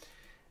run.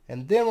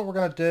 And then what we're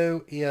going to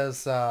do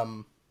is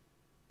I'm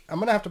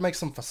going to have to make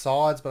some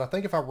facades, but I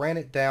think if I ran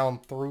it down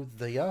through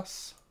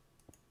this,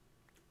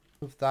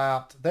 with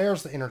that,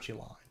 there's the energy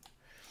line.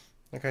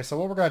 Okay, so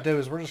what we're going to do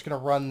is we're just going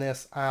to run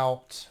this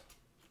out.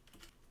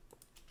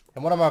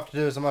 And what I'm going to have to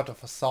do is I'm going to have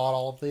to facade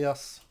all of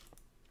this.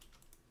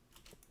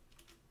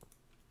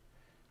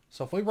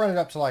 So if we run it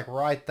up to like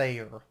right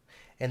there,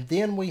 and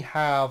then we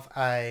have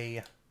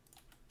a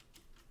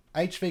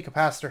HV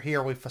capacitor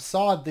here. We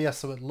facade this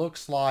so it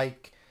looks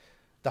like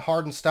the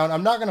hardened stone.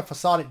 I'm not going to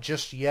facade it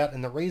just yet,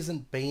 and the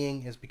reason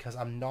being is because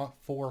I'm not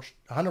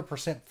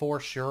 100% for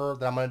sure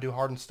that I'm going to do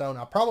hardened stone.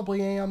 I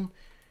probably am,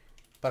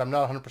 but I'm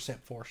not 100%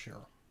 for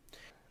sure.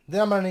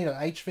 Then I'm going to need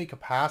an HV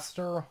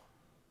capacitor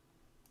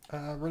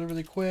really,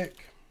 really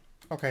quick.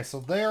 Okay, so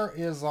there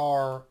is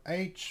our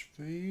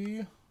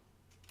HV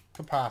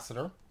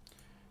capacitor.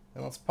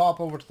 And let's pop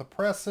over to the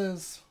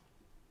presses.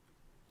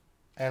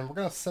 And we're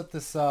going to set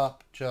this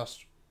up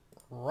just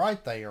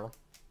right there.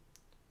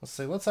 Let's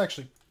see, let's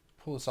actually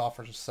pull this off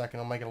for just a second.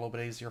 It'll make it a little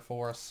bit easier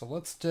for us. So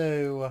let's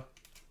do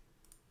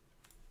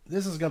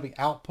this is going to be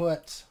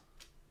output.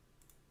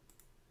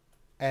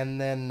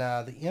 And then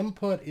the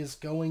input is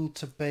going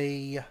to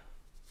be,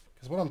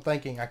 because what I'm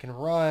thinking, I can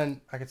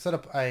set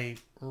up a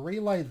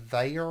relay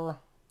there.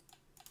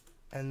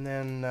 And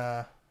then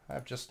I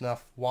have just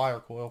enough wire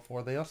coil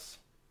for this.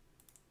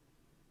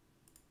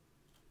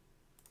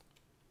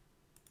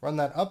 Run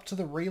that up to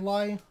the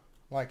relay,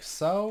 like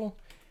so.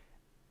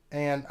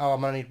 And, oh,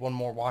 I'm going to need one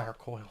more wire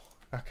coil.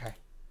 Okay.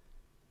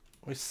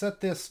 We set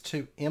this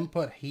to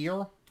input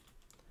here.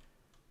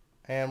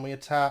 And we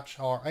attach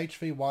our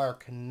HV wire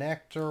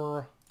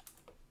connector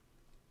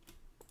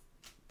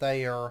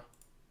there.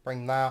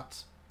 Bring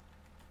that.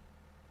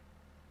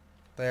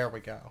 There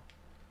we go.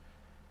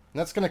 And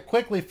that's going to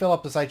quickly fill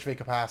up this HV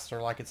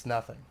capacitor like it's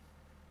nothing.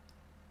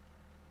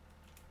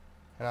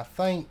 And I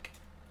think,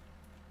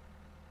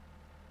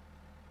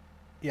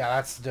 yeah,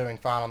 that's doing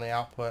fine on the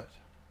output.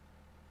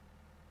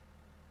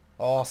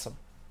 Awesome.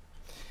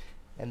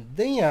 And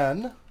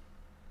then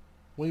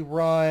we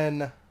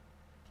run,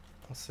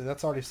 let's see,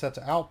 that's already set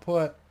to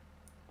output.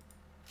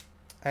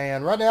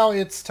 And right now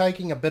it's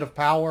taking a bit of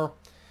power,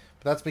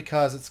 but that's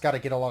because it's got to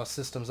get a lot of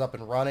systems up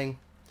and running.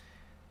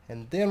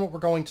 And then what we're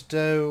going to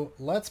do,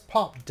 let's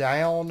pop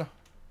down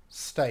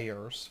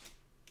stairs.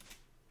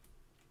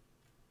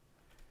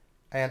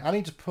 And I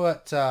need to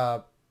put,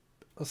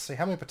 let's see,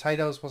 how many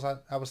potatoes was I?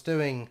 I was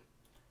doing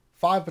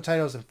 5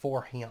 potatoes and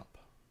 4 hemp.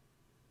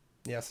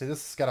 Yeah, see,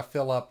 this has got to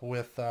fill up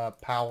with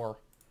power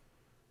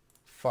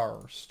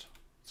first.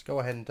 Let's go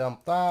ahead and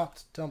dump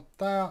that,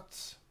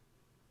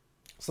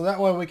 So that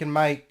way we can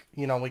make,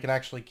 you know, we can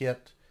actually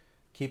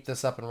keep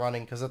this up and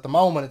running. Because at the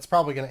moment, it's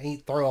probably going to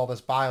eat through all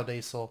this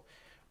biodiesel,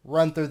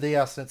 run through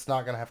this, and it's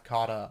not going to have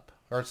caught up.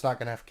 Or it's not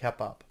going to have kept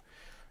up.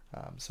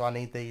 So I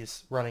need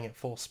these running at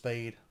full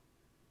speed.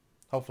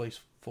 Hopefully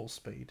full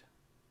speed.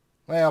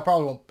 Well,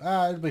 probably won't,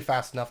 it'll be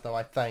fast enough though,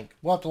 I think.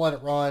 We'll have to let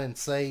it run and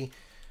see.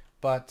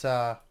 But,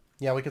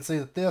 yeah, we can see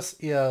that this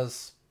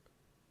is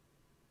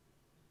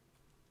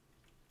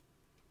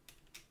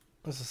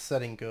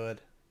setting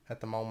good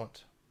at the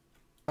moment.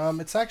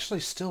 It's actually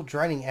still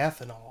draining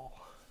ethanol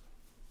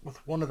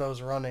with one of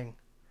those running.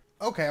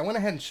 Okay, I went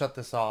ahead and shut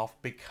this off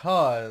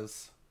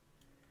because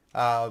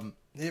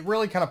it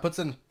really kind of puts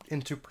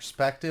into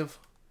perspective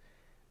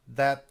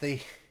that the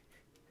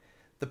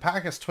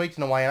pack is tweaked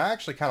in a way, and I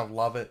actually kind of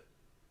love it.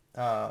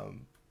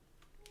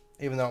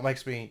 Even though it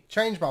makes me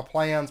change my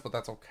plans, but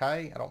that's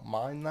okay. I don't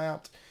mind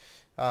that.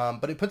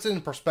 But it puts it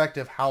in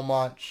perspective how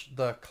much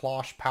the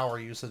cloche power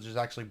usage is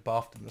actually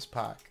buffed in this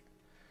pack.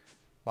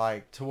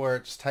 Like, to where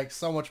it just takes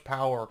so much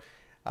power.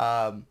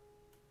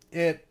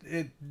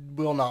 It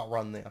will not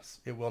run this.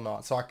 It will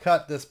not. So I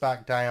cut this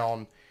back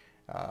down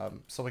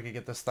so we could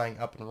get this thing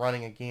up and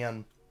running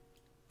again.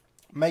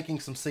 Making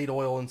some seed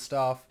oil and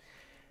stuff.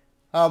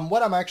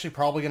 What I'm actually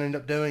probably going to end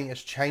up doing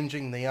is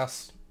changing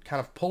this, kind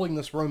of pulling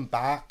this room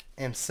back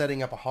and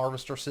setting up a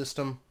harvester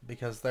system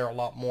because they're a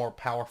lot more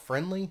power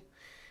friendly.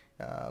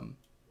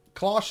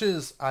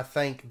 Cloches, I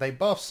think, they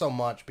buff so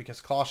much because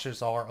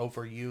cloches are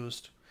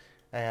overused.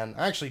 And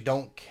I actually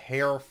don't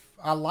care.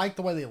 I like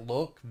the way they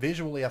look.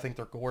 Visually, I think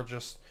they're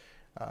gorgeous.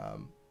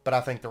 But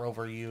I think they're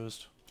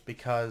overused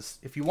because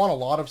if you want a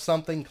lot of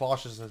something,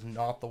 cloches is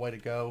not the way to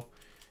go.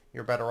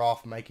 You're better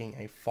off making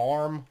a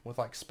farm with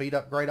like speed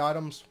upgrade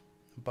items.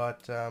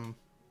 But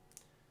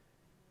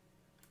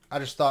I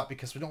just thought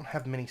because we don't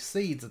have many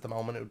seeds at the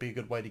moment, it would be a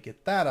good way to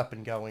get that up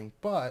and going,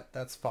 but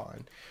that's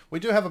fine. We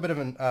do have a bit of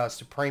an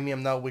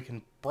supremium, though, we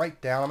can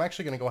break down. I'm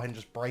actually going to go ahead and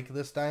just break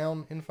this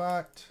down, in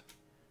fact.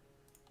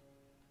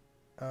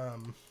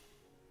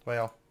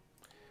 Well,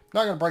 I'm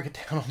not going to break it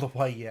down all the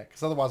way yet,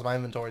 because otherwise my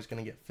inventory is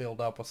going to get filled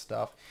up with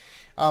stuff.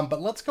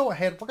 But let's go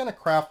ahead. We're going to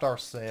craft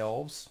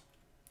ourselves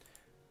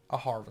a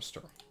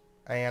harvester.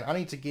 And I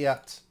need to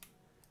get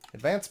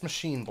advanced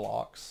machine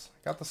blocks.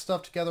 Got the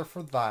stuff together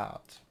for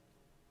that.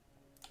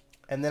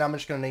 And then I'm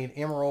just going to need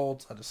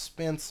emeralds, a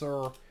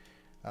dispenser,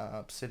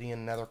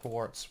 obsidian, nether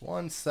quartz.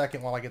 1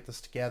 second while I get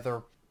this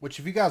together. Which,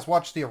 if you guys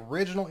watched the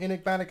original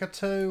Enigmatica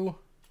 2,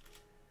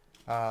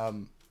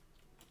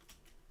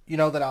 you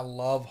know that I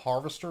love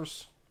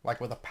harvesters, like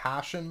with a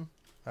passion.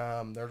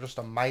 They're just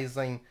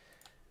amazing.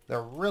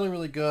 They're really,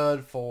 really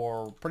good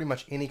for pretty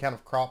much any kind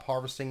of crop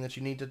harvesting that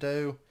you need to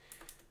do.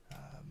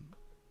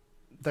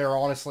 They're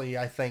honestly,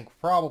 I think,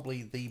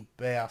 probably the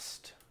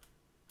best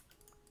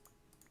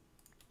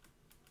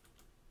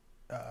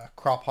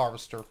crop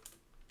harvester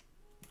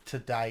to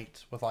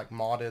date with like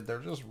modded. They're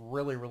just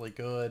really, really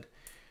good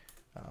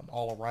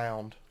all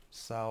around.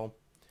 So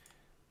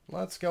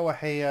let's go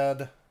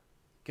ahead,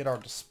 get our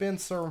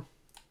dispenser,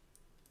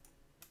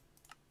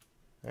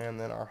 and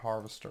then our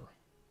harvester.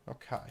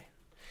 Okay.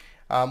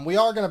 We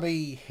are going to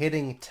be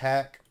hitting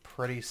tech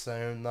pretty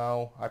soon,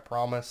 though, I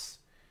promise.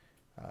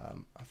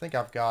 I think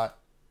I've got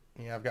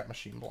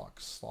machine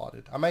blocks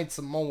slotted. I made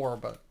some more,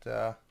 but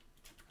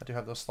I do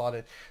have those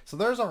slotted. So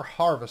there's our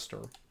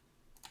harvester.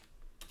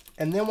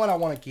 And then what I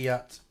want to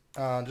get,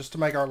 just to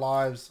make our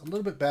lives a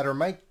little bit better,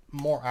 make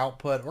more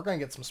output, we're going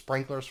to get some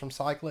sprinklers from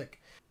Cyclic.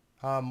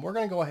 We're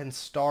going to go ahead and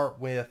start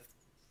with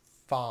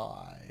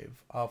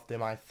 5 of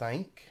them, I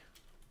think.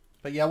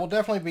 But yeah, we'll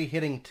definitely be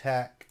hitting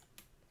tech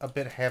a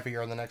bit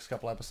heavier in the next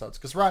couple episodes.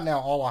 Because right now,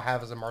 all I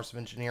have is immersive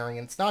engineering.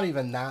 And it's not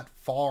even that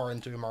far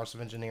into immersive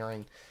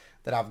engineering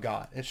that I've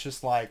got. It's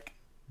just like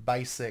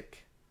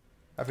basic.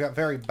 I've got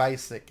very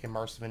basic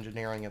immersive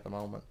engineering at the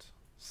moment.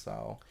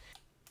 So,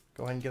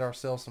 go ahead and get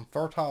ourselves some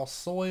fertile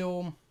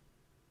soil.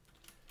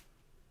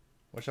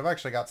 Which I've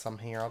actually got some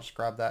here. I'll just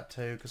grab that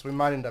too. Because we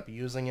might end up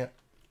using it.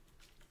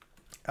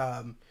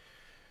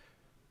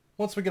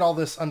 Once we get all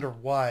this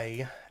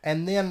underway,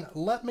 and then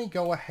let me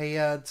go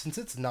ahead, since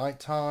it's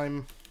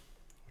nighttime,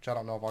 which I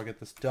don't know if I'll get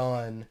this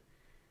done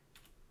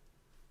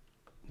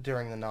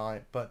during the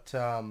night, but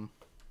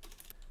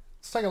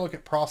let's take a look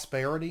at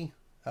prosperity.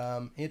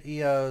 It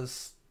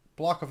is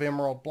block of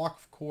emerald, block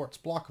of quartz,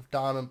 block of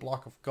diamond,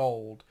 block of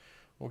gold.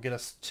 Will get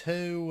us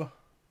 2,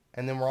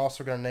 and then we're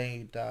also going to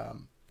need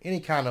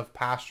any kind of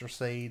pasture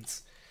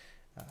seeds,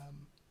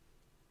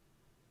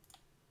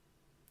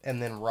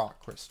 and then rock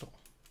crystal.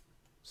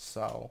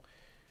 So,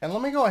 and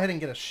let me go ahead and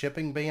get a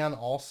shipping bin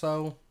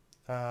also,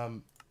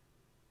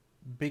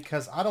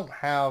 because I don't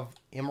have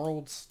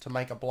emeralds to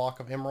make a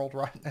block of emerald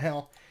right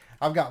now.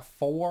 I've got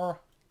 4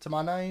 to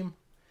my name,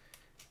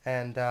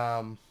 and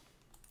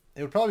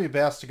it would probably be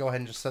best to go ahead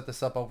and just set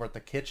this up over at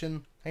the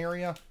kitchen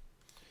area.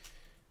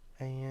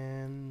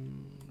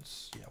 And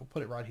yeah, we'll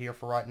put it right here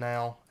for right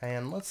now.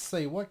 And let's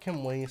see, what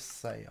can we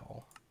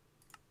sell?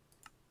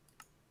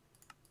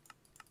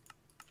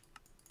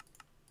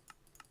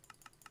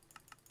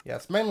 Yeah,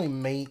 it's mainly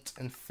meat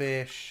and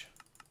fish.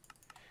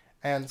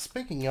 And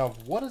speaking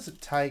of, what does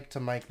it take to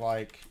make,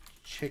 like,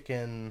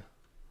 chicken?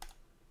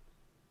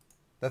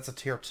 That's a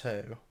tier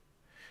 2.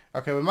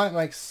 Okay, we might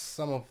make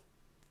some of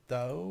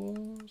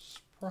those,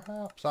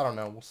 perhaps? I don't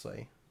know, we'll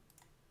see.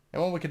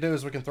 And what we can do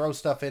is we can throw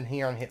stuff in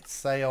here and hit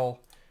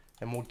sale,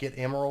 and we'll get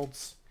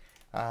emeralds.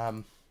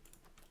 I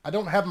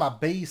don't have my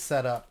bee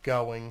setup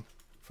going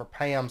for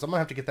Pam's. I'm going to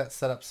have to get that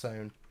set up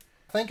soon.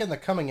 I think in the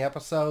coming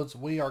episodes,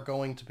 we are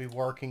going to be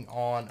working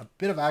on a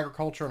bit of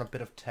agriculture and a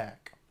bit of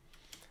tech.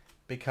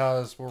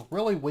 Because we're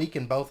really weak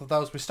in both of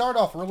those. We started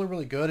off really,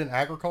 really good in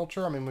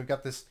agriculture. I mean, we've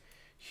got this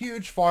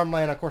huge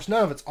farmland. Of course,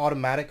 none of it's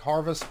automatic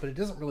harvest, but it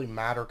doesn't really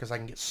matter because I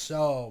can get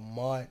so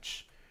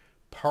much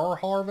per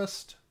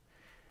harvest.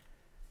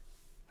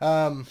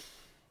 But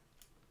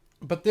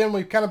then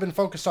we've kind of been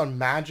focused on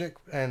magic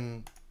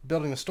and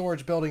building the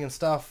storage building and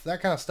stuff,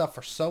 that kind of stuff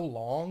for so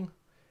long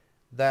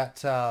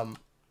that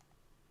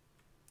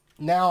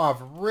now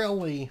I've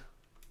really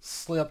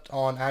slipped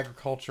on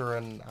agriculture,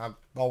 and I've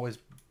always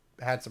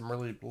had some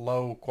really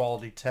low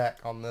quality tech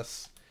on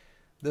this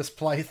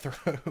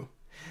playthrough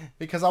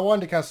because I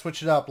wanted to kind of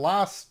switch it up.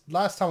 Last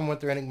time we went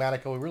through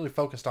Enigmatica, we really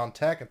focused on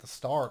tech at the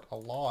start a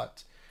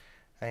lot,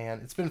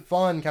 and it's been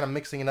fun kind of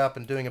mixing it up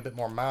and doing a bit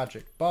more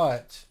magic,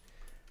 but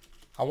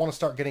I want to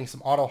start getting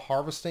some auto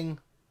harvesting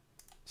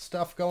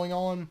stuff going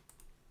on,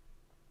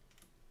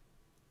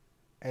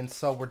 and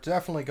so we're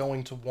definitely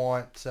going to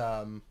want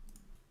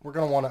we're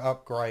going to want to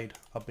upgrade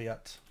a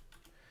bit.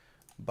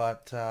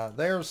 But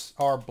there's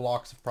our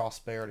blocks of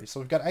prosperity. So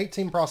we've got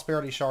 18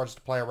 prosperity shards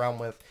to play around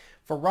with.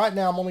 For right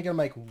now, I'm only going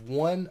to make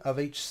 1 of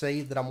each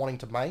seed that I'm wanting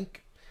to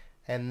make.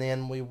 And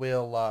then we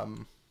will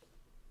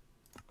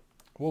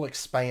we'll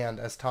expand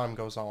as time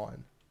goes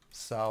on.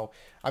 So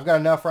I've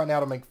got enough right now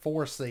to make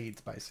 4 seeds,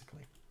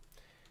 basically.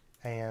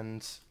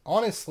 And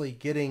honestly,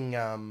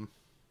 getting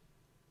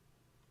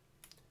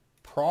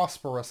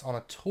prosperous on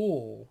a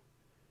tool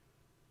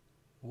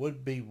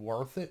would be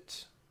worth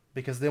it,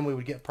 because then we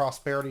would get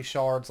prosperity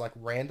shards like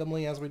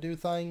randomly as we do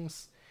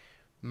things.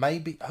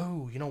 Maybe,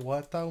 oh, you know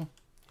what though?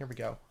 Here we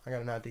go. I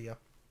got an idea.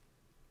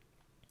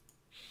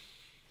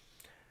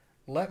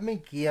 Let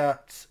me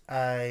get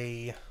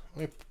a,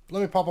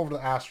 let me pop over to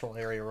the astral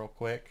area real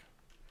quick.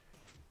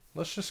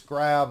 Let's just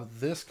grab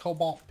this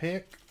cobalt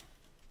pick.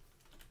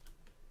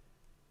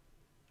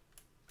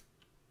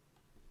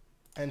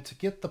 And to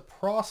get the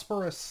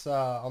prosperous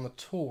on the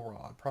tool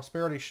rod,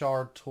 prosperity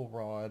shard tool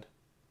rod,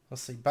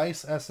 let's see,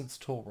 base essence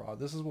tool rod.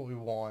 This is what we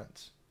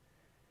want.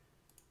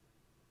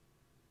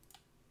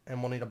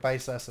 And we'll need a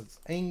base essence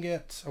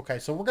ingot. Okay,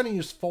 so we're going to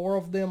use 4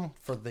 of them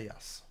for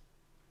this.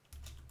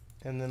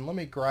 And then let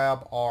me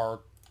grab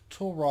our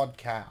tool rod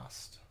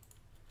cast.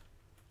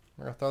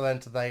 We're going to throw that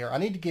into there. I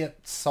need to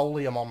get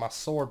solium on my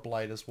sword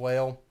blade as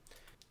well.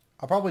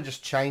 I'll probably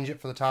just change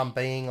it for the time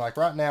being. Like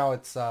right now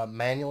it's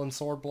manual and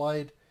sword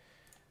blade.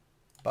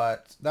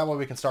 But that way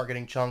we can start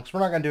getting chunks. We're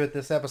not going to do it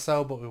this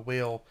episode, but we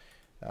will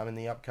in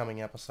the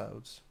upcoming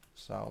episodes.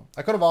 So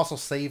I could have also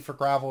saved for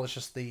gravel. It's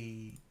just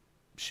the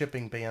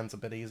shipping bin's a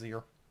bit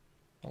easier.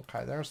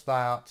 Okay, there's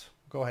that.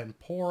 Go ahead and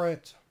pour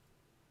it.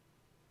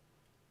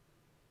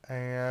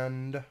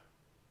 And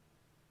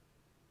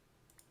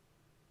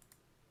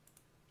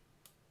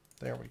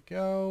there we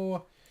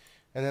go.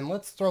 And then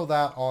let's throw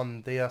that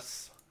on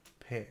this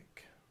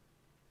pick.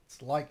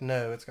 It's like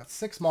no, it's got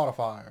 6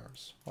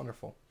 modifiers.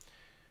 Wonderful.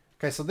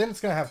 Okay, so then it's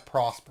going to have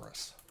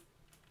prosperous.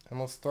 And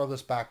let's throw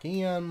this back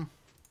in.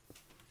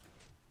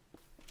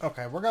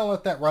 Okay, we're going to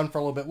let that run for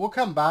a little bit. We'll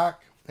come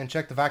back and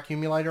check the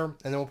vacuumulator,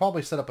 and then we'll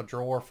probably set up a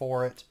drawer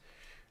for it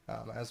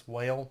as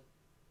well.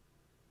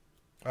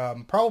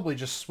 Probably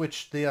just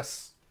switch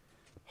this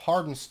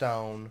hardened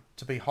stone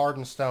to be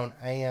hardened stone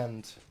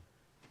and...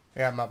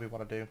 yeah, it might be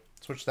what I do.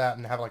 Switch that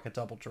and have like a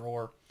double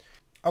drawer.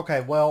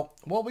 Okay, well,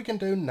 what we can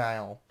do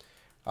now,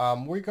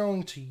 we're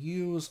going to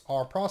use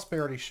our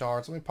prosperity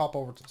shards. Let me pop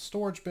over to the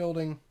storage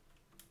building.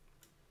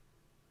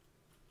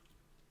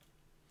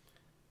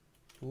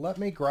 Let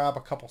me grab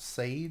a couple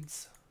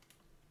seeds.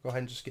 Go ahead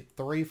and just get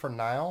 3 for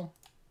now.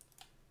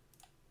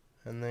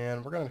 And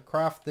then we're going to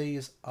craft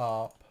these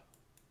up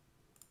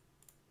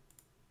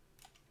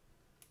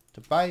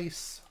to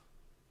base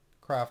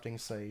crafting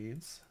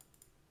seeds.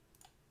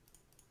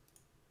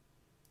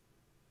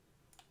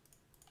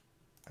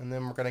 And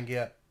then we're going to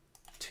get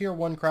tier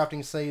 1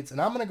 crafting seeds.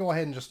 And I'm going to go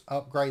ahead and just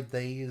upgrade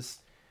these.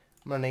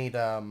 I'm going to need,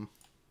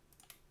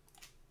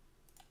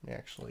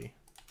 actually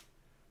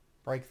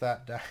break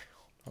that down.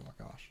 Oh my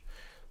gosh,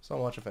 so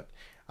much of it.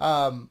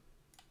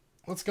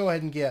 Let's go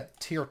ahead and get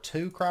tier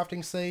 2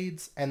 crafting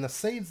seeds. And the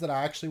seeds that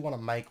I actually want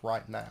to make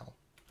right now.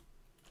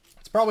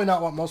 It's probably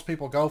not what most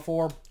people go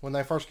for when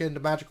they first get into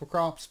magical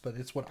crops, but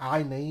it's what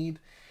I need.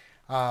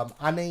 I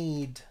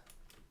need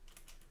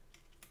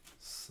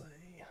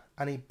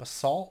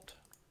basalt.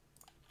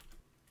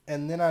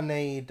 And then I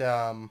need,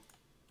 I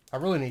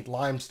really need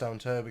limestone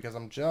too, because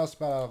I'm just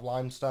about out of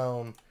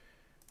limestone.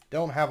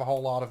 Don't have a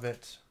whole lot of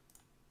it.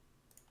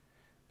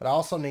 But I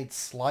also need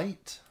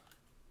slate.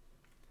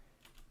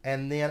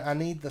 And then I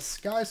need the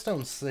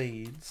skystone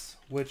seeds,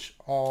 which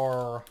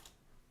are...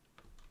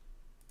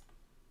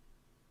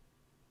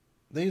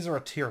 these are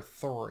a tier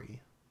 3.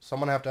 So I'm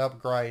going to have to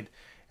upgrade.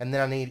 And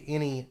then I need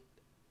any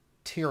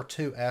tier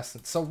 2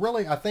 essence. So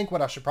really, I think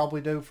what I should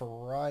probably do for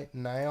right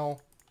now...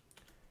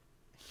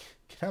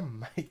 can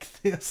I make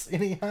this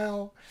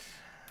anyhow?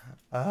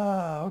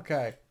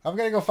 Okay. I'm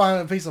going to go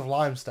find a piece of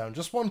limestone.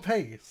 Just one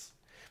piece.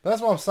 But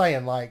that's what I'm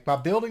saying. Like, my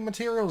building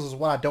materials is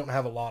what I don't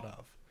have a lot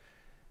of.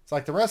 It's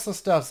like the rest of the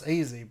stuff's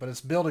easy, but it's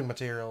building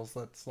materials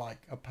that's like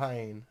a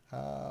pain.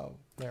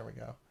 There we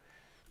go.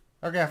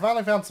 Okay, I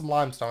finally found some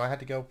limestone. I had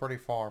to go pretty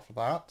far for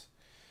that.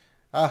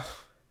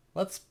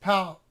 Let's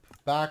pop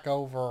back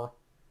over...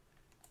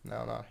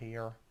 no, not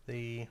here.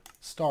 The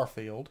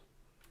Starfield.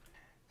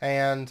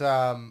 And,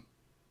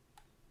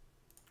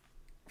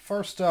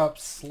 first up,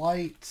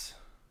 slate.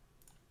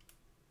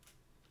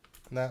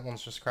 And that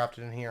one's just crafted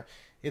in here.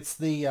 It's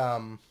the,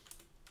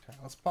 okay,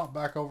 let's pop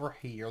back over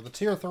here. The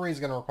tier 3 is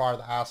going to require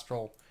the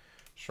astral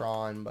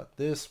shrine, but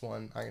this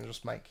one I can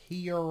just make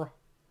here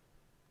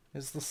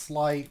is the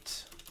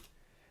slate.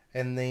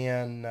 And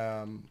then,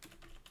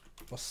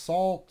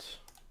 basalt.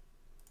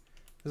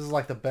 This is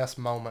like the best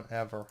moment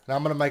ever. Now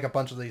I'm going to make a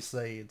bunch of these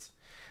seeds.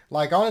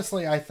 Like,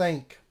 honestly, I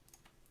think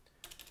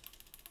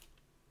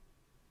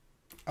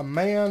a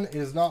man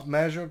is not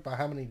measured by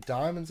how many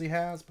diamonds he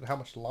has, but how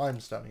much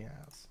limestone he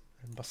has.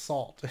 And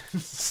basalt and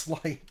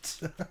slate.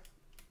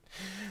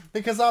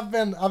 Because I've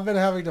been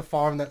having to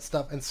farm that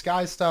stuff. And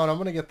skystone, I'm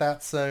going to get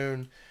that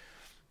soon.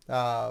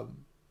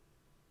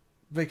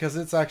 Because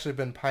it's actually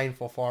been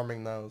painful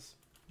farming those.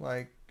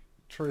 Like,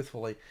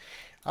 truthfully.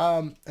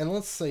 And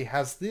let's see,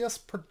 has this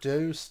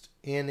produced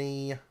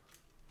any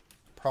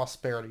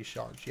prosperity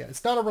shards yet?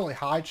 It's not a really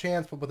high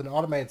chance, but with an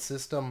automated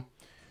system,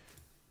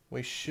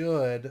 we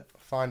should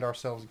find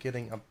ourselves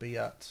getting a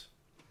bit.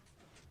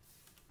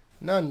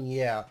 None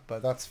yet,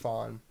 but that's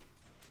fine.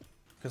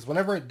 Because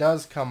whenever it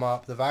does come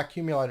up, the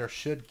vacuumulator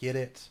should get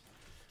it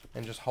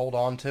and just hold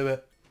on to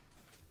it.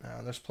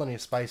 There's plenty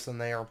of space in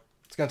there.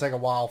 It's going to take a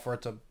while for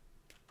it to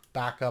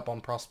back up on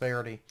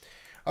prosperity.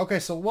 Okay,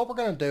 so what we're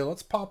going to do,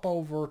 let's pop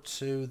over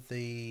to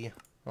the...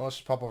 well, let's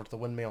just pop over to the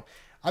windmill.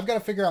 I've got to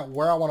figure out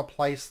where I want to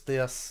place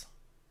this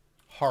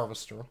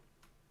harvester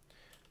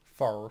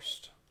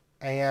first.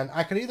 And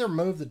I could either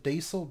move the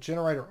diesel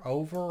generator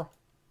over.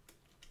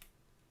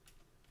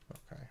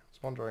 Okay, I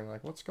was wondering,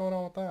 like, what's going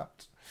on with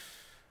that?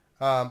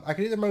 I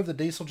could either move the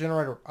diesel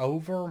generator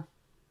over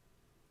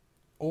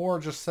or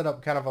just set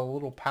up kind of a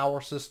little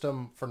power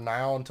system for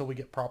now until we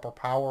get proper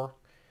power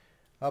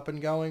up and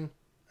going.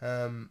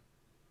 And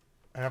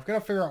I've got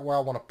to figure out where I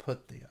want to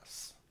put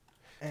this.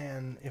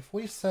 And if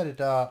we set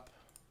it up,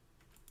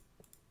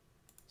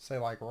 say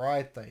like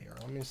right there,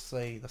 let me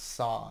see the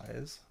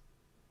size.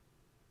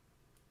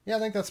 Yeah, I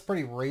think that's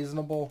pretty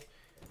reasonable.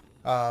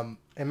 And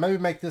maybe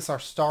make this our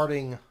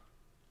starting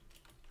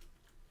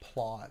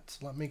plot.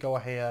 Let me go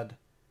ahead.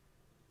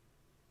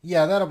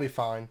 Yeah, that'll be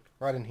fine.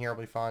 Right in here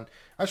will be fine.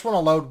 I just want to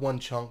load one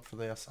chunk for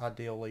this,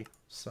 ideally.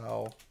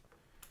 So,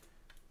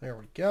 there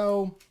we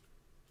go.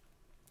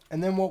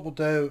 And then what we'll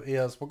do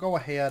is we'll go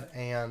ahead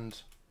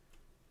and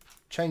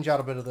change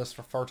out a bit of this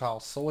for fertile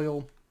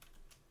soil.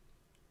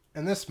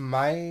 And this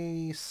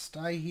may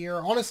stay here.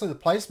 Honestly, the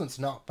placement's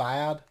not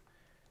bad.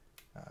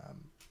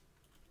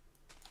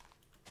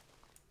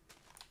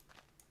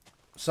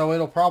 So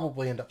it'll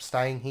probably end up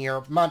staying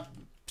here. Might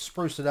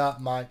spruce it up,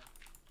 might,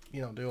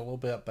 you know, do a little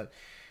bit, but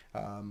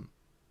and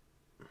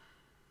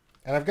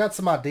I've got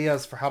some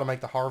ideas for how to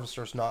make the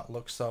harvesters not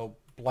look so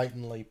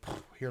blatantly,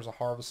 here's a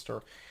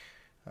harvester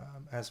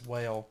as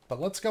well. But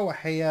let's go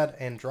ahead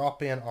and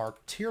drop in our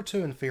tier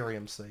 2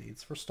 Inferium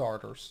seeds for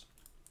starters.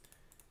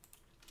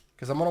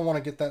 Because I'm going to want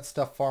to get that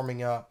stuff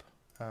farming up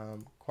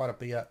quite a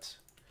bit.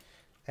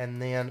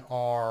 And then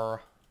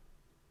our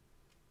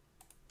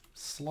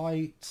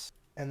slate.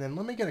 And then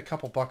let me get a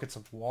couple buckets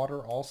of water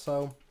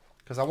also.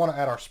 Because I want to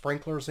add our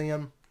sprinklers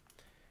in.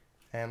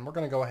 And we're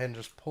going to go ahead and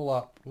just pull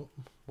up.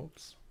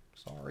 Whoops.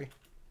 Sorry.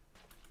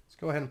 Let's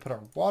go ahead and put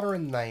our water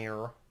in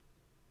there. And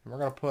we're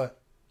going to put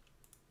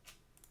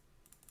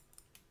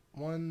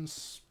one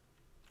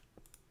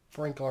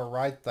sprinkler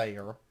right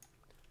there.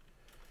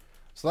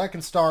 So that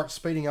can start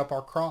speeding up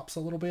our crops a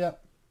little bit.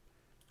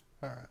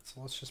 Alright,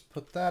 so let's just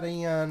put that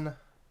in.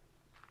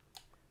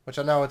 Which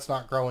I know it's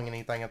not growing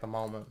anything at the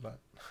moment, but...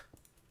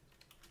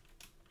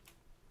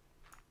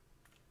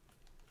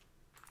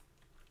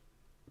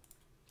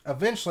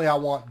 Eventually I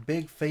want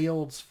big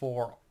fields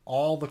for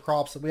all the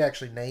crops that we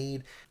actually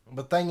need.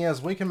 But the thing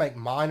is, we can make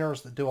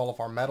miners that do all of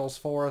our metals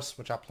for us,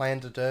 which I plan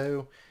to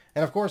do.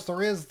 And of course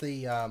there is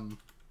the...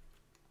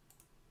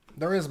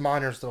 there is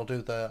miners that'll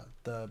do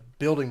the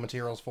building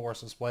materials for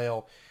us as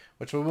well,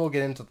 which we will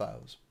get into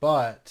those.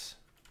 But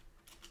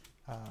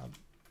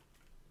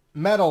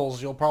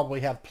metals you'll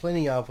probably have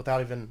plenty of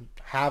without even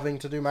having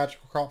to do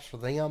magical crops for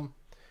them.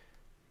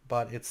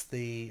 But it's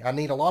the... I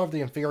need a lot of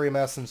the Inferium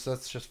Essence.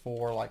 That's just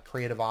for like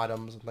creative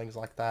items and things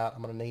like that.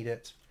 I'm going to need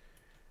it.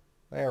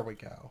 There we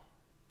go.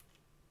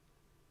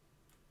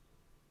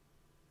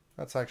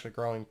 That's actually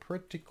growing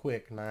pretty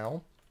quick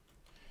now.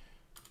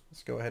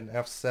 Let's go ahead and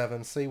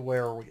F7, see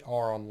where we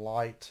are on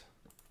light.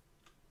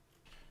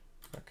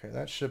 Okay,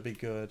 that should be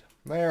good.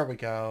 There we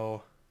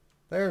go.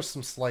 There's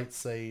some slate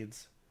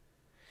seeds.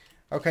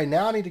 Okay,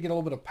 now I need to get a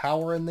little bit of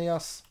power in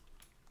this.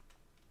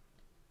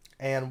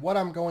 And what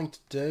I'm going to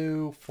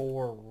do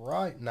for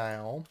right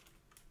now,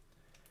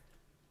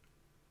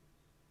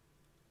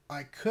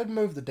 I could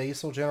move the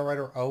diesel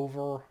generator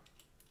over.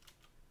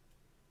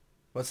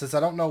 But since I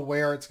don't know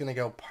where it's going to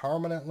go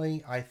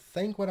permanently, I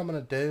think what I'm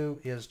going to do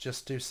is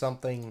just do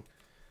something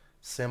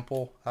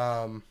simple.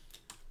 Honestly,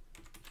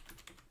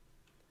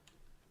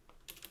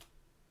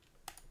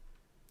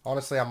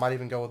 I might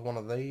even go with one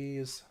of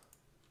these.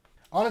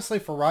 Honestly,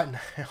 for right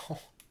now,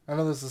 I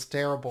know this is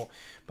terrible,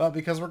 but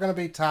because we're going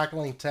to be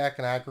tackling tech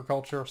and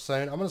agriculture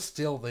soon, I'm going to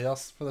steal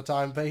this for the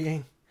time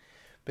being.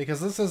 Because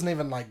this isn't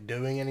even like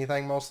doing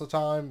anything most of the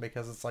time,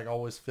 because it's like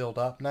always filled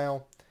up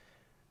now.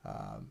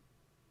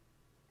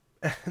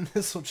 And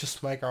this will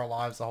just make our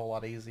lives a whole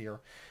lot easier.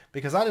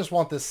 Because I just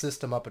want this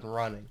system up and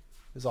running,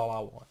 is all I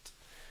want.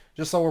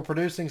 Just so we're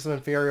producing some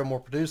Inferium, we're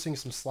producing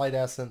some Slate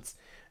Essence.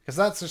 Because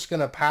that's just going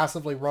to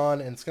passively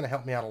run, and it's going to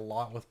help me out a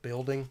lot with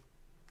building.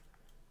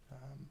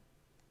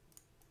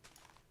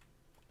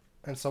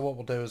 And so what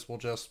we'll do is we'll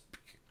just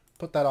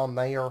put that on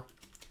there.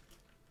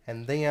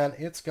 And then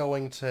it's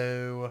going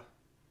to...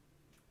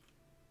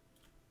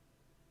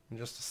 In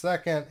just a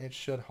second, it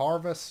should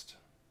harvest.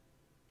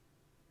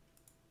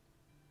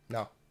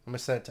 No, let me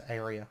set it to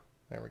area.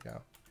 There we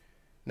go.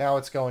 Now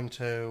it's going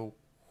to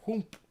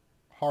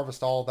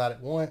harvest all of that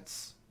at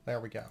once. There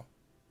we go.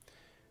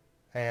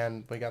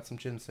 And we got some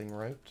ginseng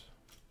root.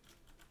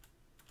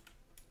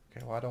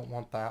 Okay, well I don't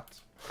want that.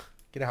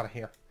 Get out of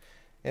here.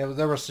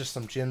 There was just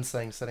some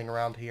ginseng sitting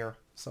around here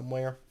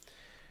somewhere.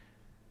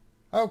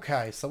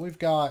 Okay, so we've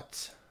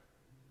got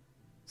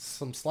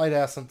some slate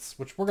essence,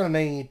 which we're going to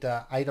need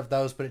 8 of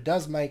those, but it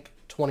does make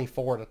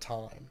 24 at a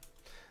time.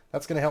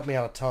 That's going to help me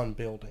out a ton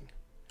building.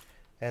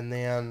 And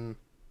then,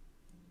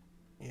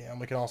 yeah,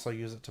 we can also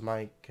use it to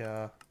make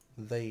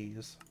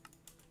these.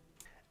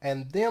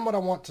 And then what I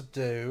want to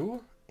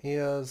do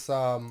is,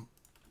 let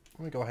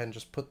me go ahead and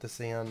just put this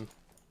in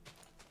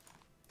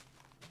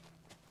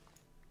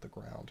the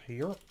ground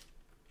here.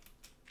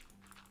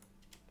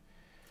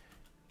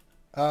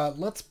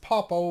 Let's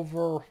pop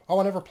over, oh,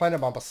 I never planted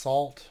my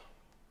basalt.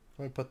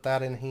 Let me put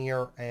that in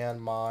here,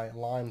 and my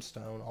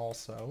limestone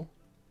also.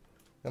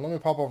 And let me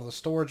pop over the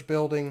storage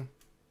building.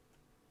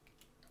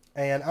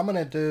 And I'm going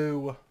to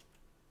do,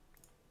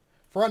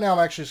 for right now, I'm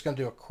actually just going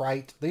to do a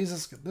crate. This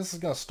is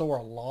going to store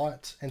a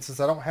lot. And since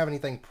I don't have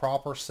anything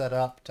proper set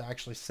up to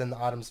actually send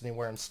the items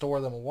anywhere and store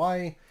them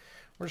away,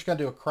 we're just going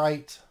to do a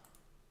crate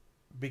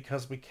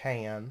because we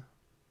can.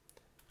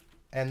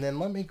 And then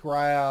let me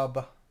grab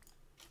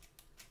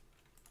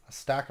a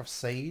stack of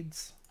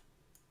seeds.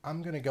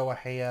 I'm going to go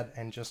ahead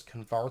and just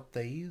convert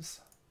these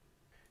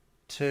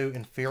to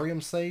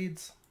Inferium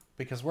seeds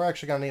because we're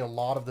actually going to need a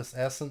lot of this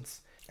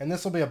essence. And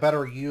this will be a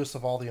better use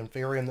of all the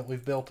Inferium that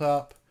we've built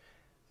up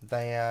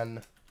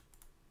than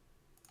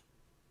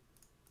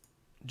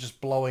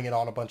just blowing it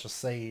on a bunch of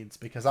seeds,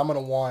 because I'm going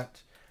to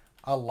want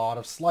a lot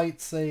of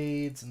slate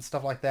seeds and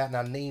stuff like that, and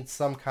I need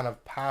some kind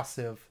of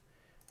passive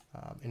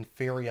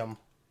Inferium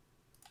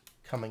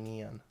coming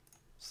in.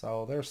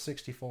 So there's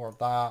 64 of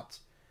that,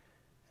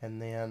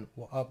 and then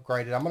we'll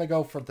upgrade it. I'm going to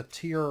go for the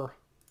tier,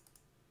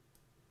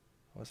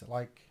 was it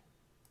like,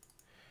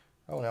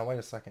 oh no, wait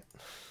a second.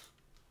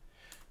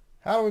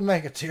 How do we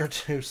make a tier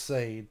 2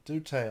 seed? Do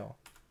tell.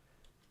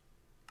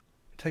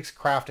 Takes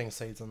crafting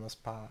seeds in this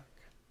pack.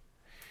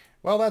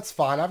 Well, that's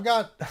fine. I've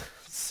got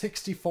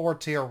 64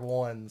 tier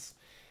 1s.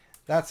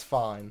 That's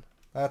fine.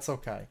 That's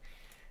okay.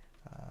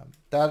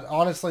 That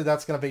honestly,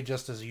 that's going to be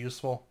just as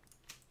useful.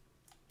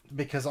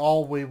 Because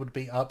all we would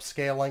be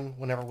upscaling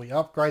whenever we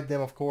upgrade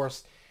them, of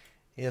course,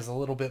 is a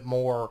little bit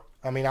more.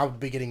 I mean, I would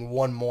be getting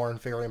one more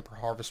Inferium per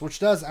harvest, which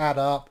does add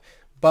up.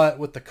 But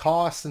with the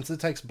cost, since it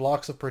takes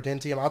blocks of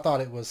Prudentium, I thought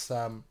it was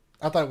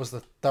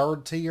the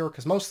third tier,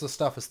 because most of the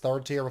stuff is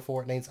third tier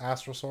before it needs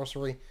Astral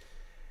Sorcery.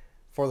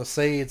 For the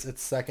seeds,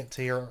 it's second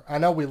tier. I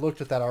know we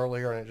looked at that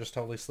earlier, and it just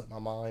totally slipped my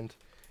mind.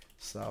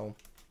 So,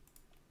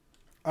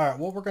 alright,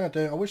 what we're going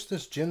to do, I wish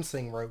this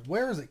ginseng root,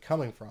 where is it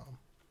coming from?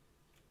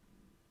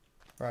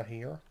 Right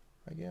here,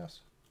 I guess.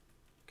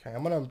 Okay,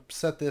 I'm going to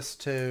set this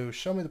to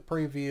show me the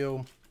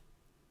preview.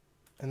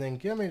 And then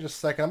give me just a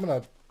second. I'm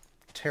going to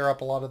tear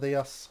up a lot of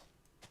this.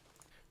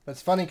 But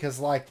it's funny because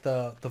like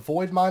the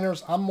void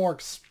miners, I'm more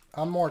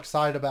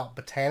excited about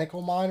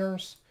botanical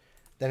miners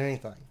than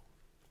anything.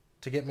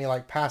 To get me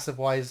like passive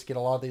ways to get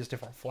a lot of these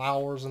different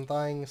flowers and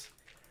things.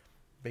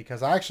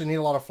 Because I actually need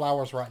a lot of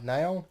flowers right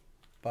now.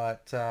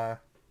 But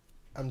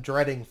I'm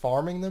dreading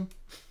farming them.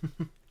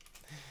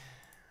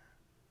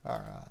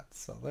 Alright,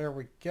 so there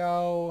we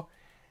go.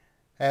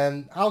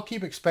 And I'll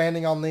keep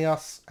expanding on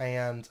this,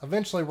 and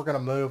eventually we're going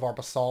to move our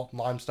basalt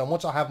and limestone.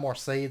 Once I have more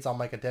seeds, I'll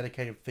make a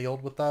dedicated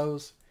field with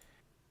those.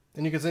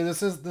 And you can see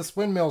this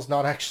windmill is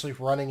not actually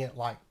running it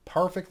like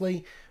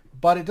perfectly,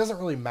 but it doesn't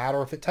really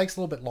matter. If it takes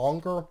a little bit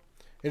longer,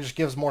 it just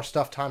gives more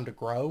stuff time to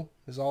grow,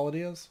 is all it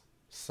is.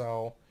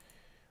 So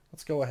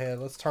let's go ahead.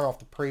 Let's turn off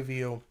the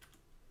preview.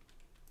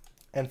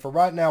 And for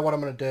right now, what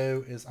I'm going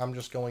to do is I'm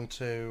just going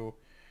to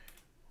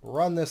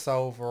run this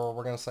over.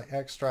 We're going to say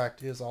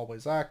extract is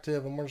always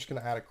active, and we're just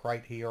going to add a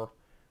crate here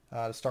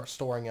to start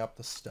storing up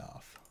the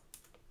stuff.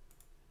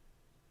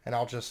 And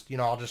I'll just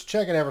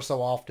check it ever so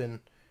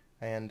often,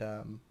 and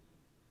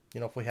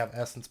if we have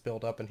essence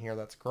build up in here,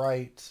 that's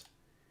great.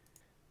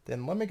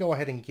 Then let me go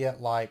ahead and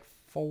get like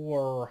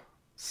 4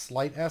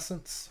 slate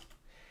essence,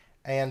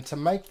 and to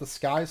make the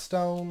sky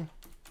stone,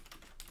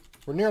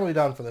 we're nearly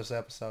done for this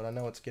episode. I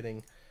know it's getting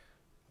a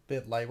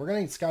bit late. We're going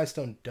to need sky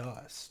stone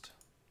dust.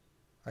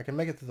 I can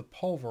make it through the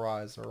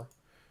pulverizer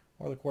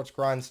or the quartz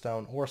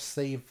grindstone or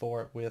save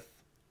for it with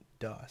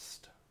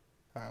dust.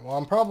 Alright, well,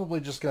 I'm probably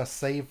just going to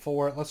save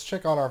for it. Let's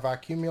check on our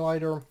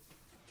vacuumulator.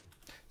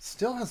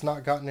 Still has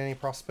not gotten any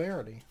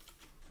prosperity.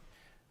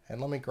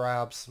 And let me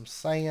grab some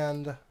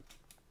sand.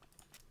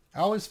 I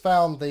always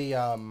found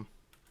the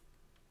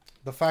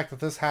fact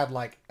that this had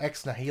like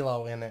ex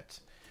nihilo in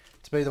it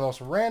to be the most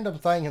random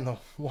thing in the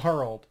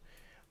world.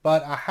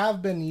 But I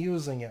have been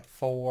using it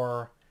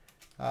for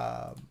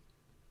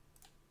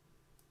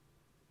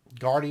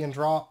Guardian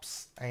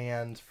drops,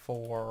 and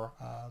for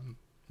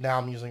now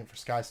I'm using it for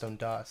Skystone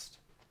dust.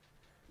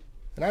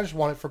 And I just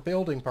want it for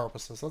building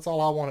purposes. That's all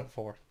I want it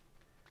for.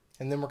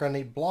 And then we're going to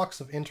need blocks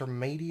of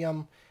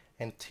intermedium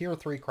and tier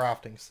 3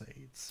 crafting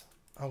seeds.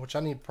 Oh, which I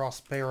need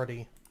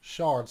prosperity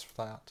shards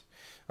for that.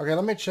 Okay,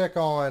 let me check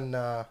on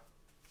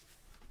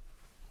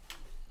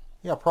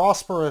yeah,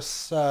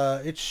 prosperous.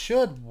 It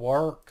should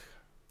work.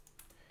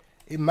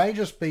 It may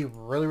just be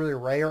really, really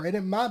rare, and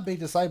it might be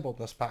disabled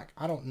in this pack.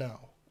 I don't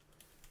know.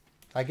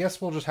 I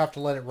guess we'll just have to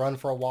let it run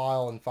for a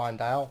while and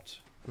find out.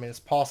 I mean, it's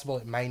possible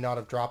it may not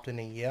have dropped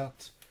any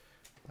yet,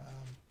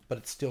 but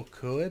it still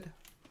could.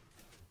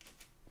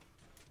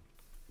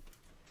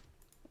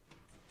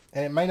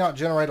 And it may not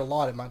generate a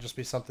lot. It might just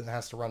be something that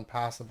has to run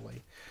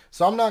passively.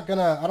 So I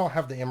don't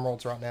have the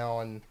emeralds right now,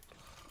 and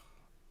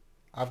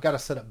I've got to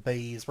set up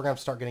bees. We're going to have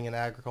to start getting into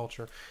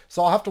agriculture.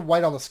 So I'll have to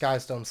wait on the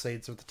skystone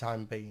seeds for the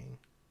time being.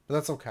 But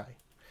that's okay.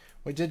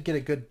 We did get a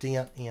good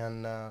dent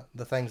in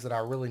the things that I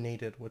really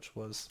needed, which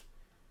was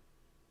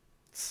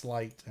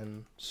slate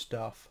and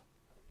stuff.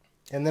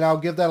 And then I'll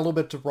give that a little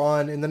bit to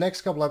run. In the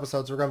next couple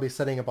episodes, we're going to be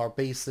setting up our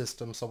bee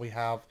system, so we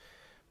have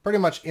pretty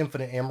much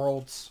infinite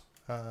emeralds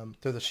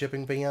through the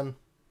shipping bin,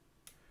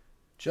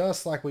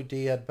 just like we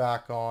did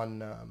back on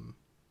the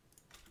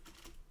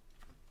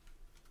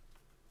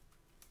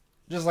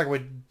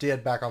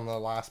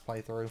last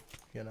playthrough.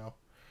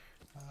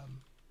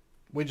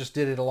 We just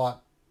did it a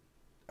lot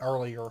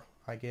earlier,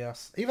 I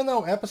guess, even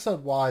though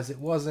episode wise it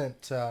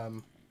wasn't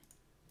a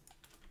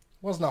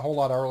whole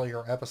lot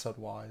earlier episode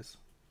wise.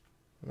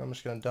 And I'm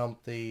just going to dump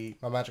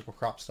my magical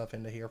crop stuff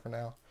into here for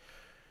now,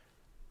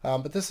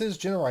 but this is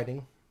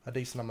generating a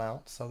decent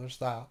amount, so there's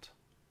that.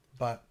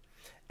 But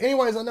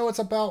anyways, I know it's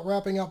about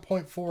wrapping up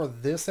point 4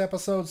 of this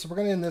episode, so we're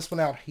going to end this one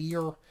out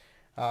here.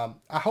 I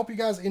hope you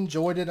guys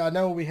enjoyed it. I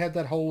know we had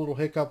that whole little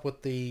hiccup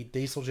with the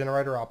diesel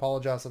generator. I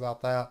apologize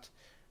about that.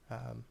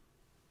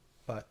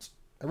 But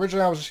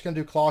originally I was just going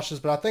to do cloches,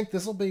 but I think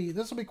this will be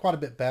quite a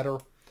bit better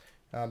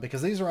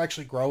because these are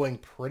actually growing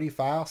pretty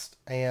fast,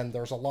 and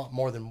there's a lot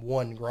more than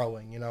one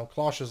growing.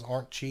 Cloches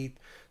aren't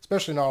cheap,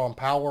 especially not on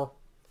power.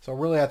 So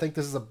really, I think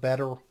this is a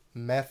better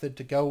method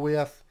to go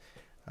with.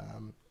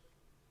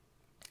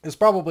 It's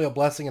probably a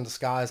blessing in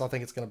disguise. I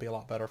think it's going to be a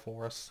lot better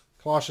for us.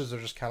 Cloches are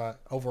just kind of,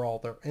 overall,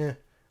 they're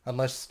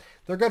unless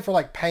they're good for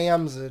like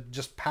Pam's,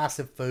 just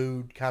passive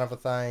food kind of a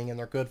thing, and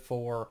they're good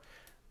for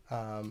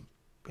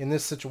in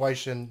this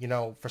situation, you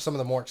know, for some of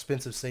the more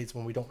expensive seeds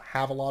when we don't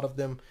have a lot of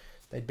them,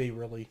 they'd be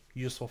really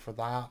useful for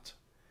that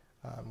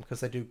because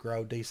they do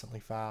grow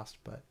decently fast.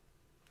 But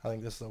I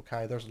think this is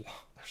okay. There's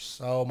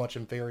so much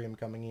Inferium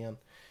coming in.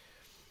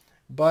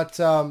 But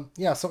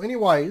yeah, so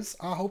anyways,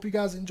 I hope you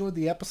guys enjoyed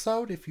the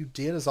episode. If you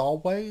did, as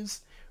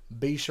always,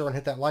 be sure and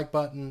hit that like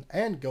button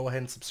and go ahead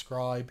and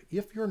subscribe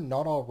if you're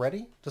not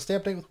already to stay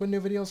updated with when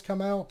new videos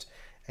come out.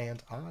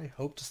 And I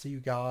hope to see you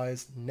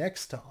guys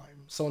next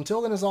time. So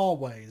until then, as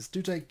always,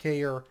 do take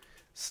care,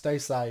 stay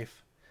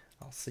safe.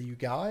 I'll see you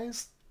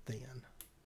guys then.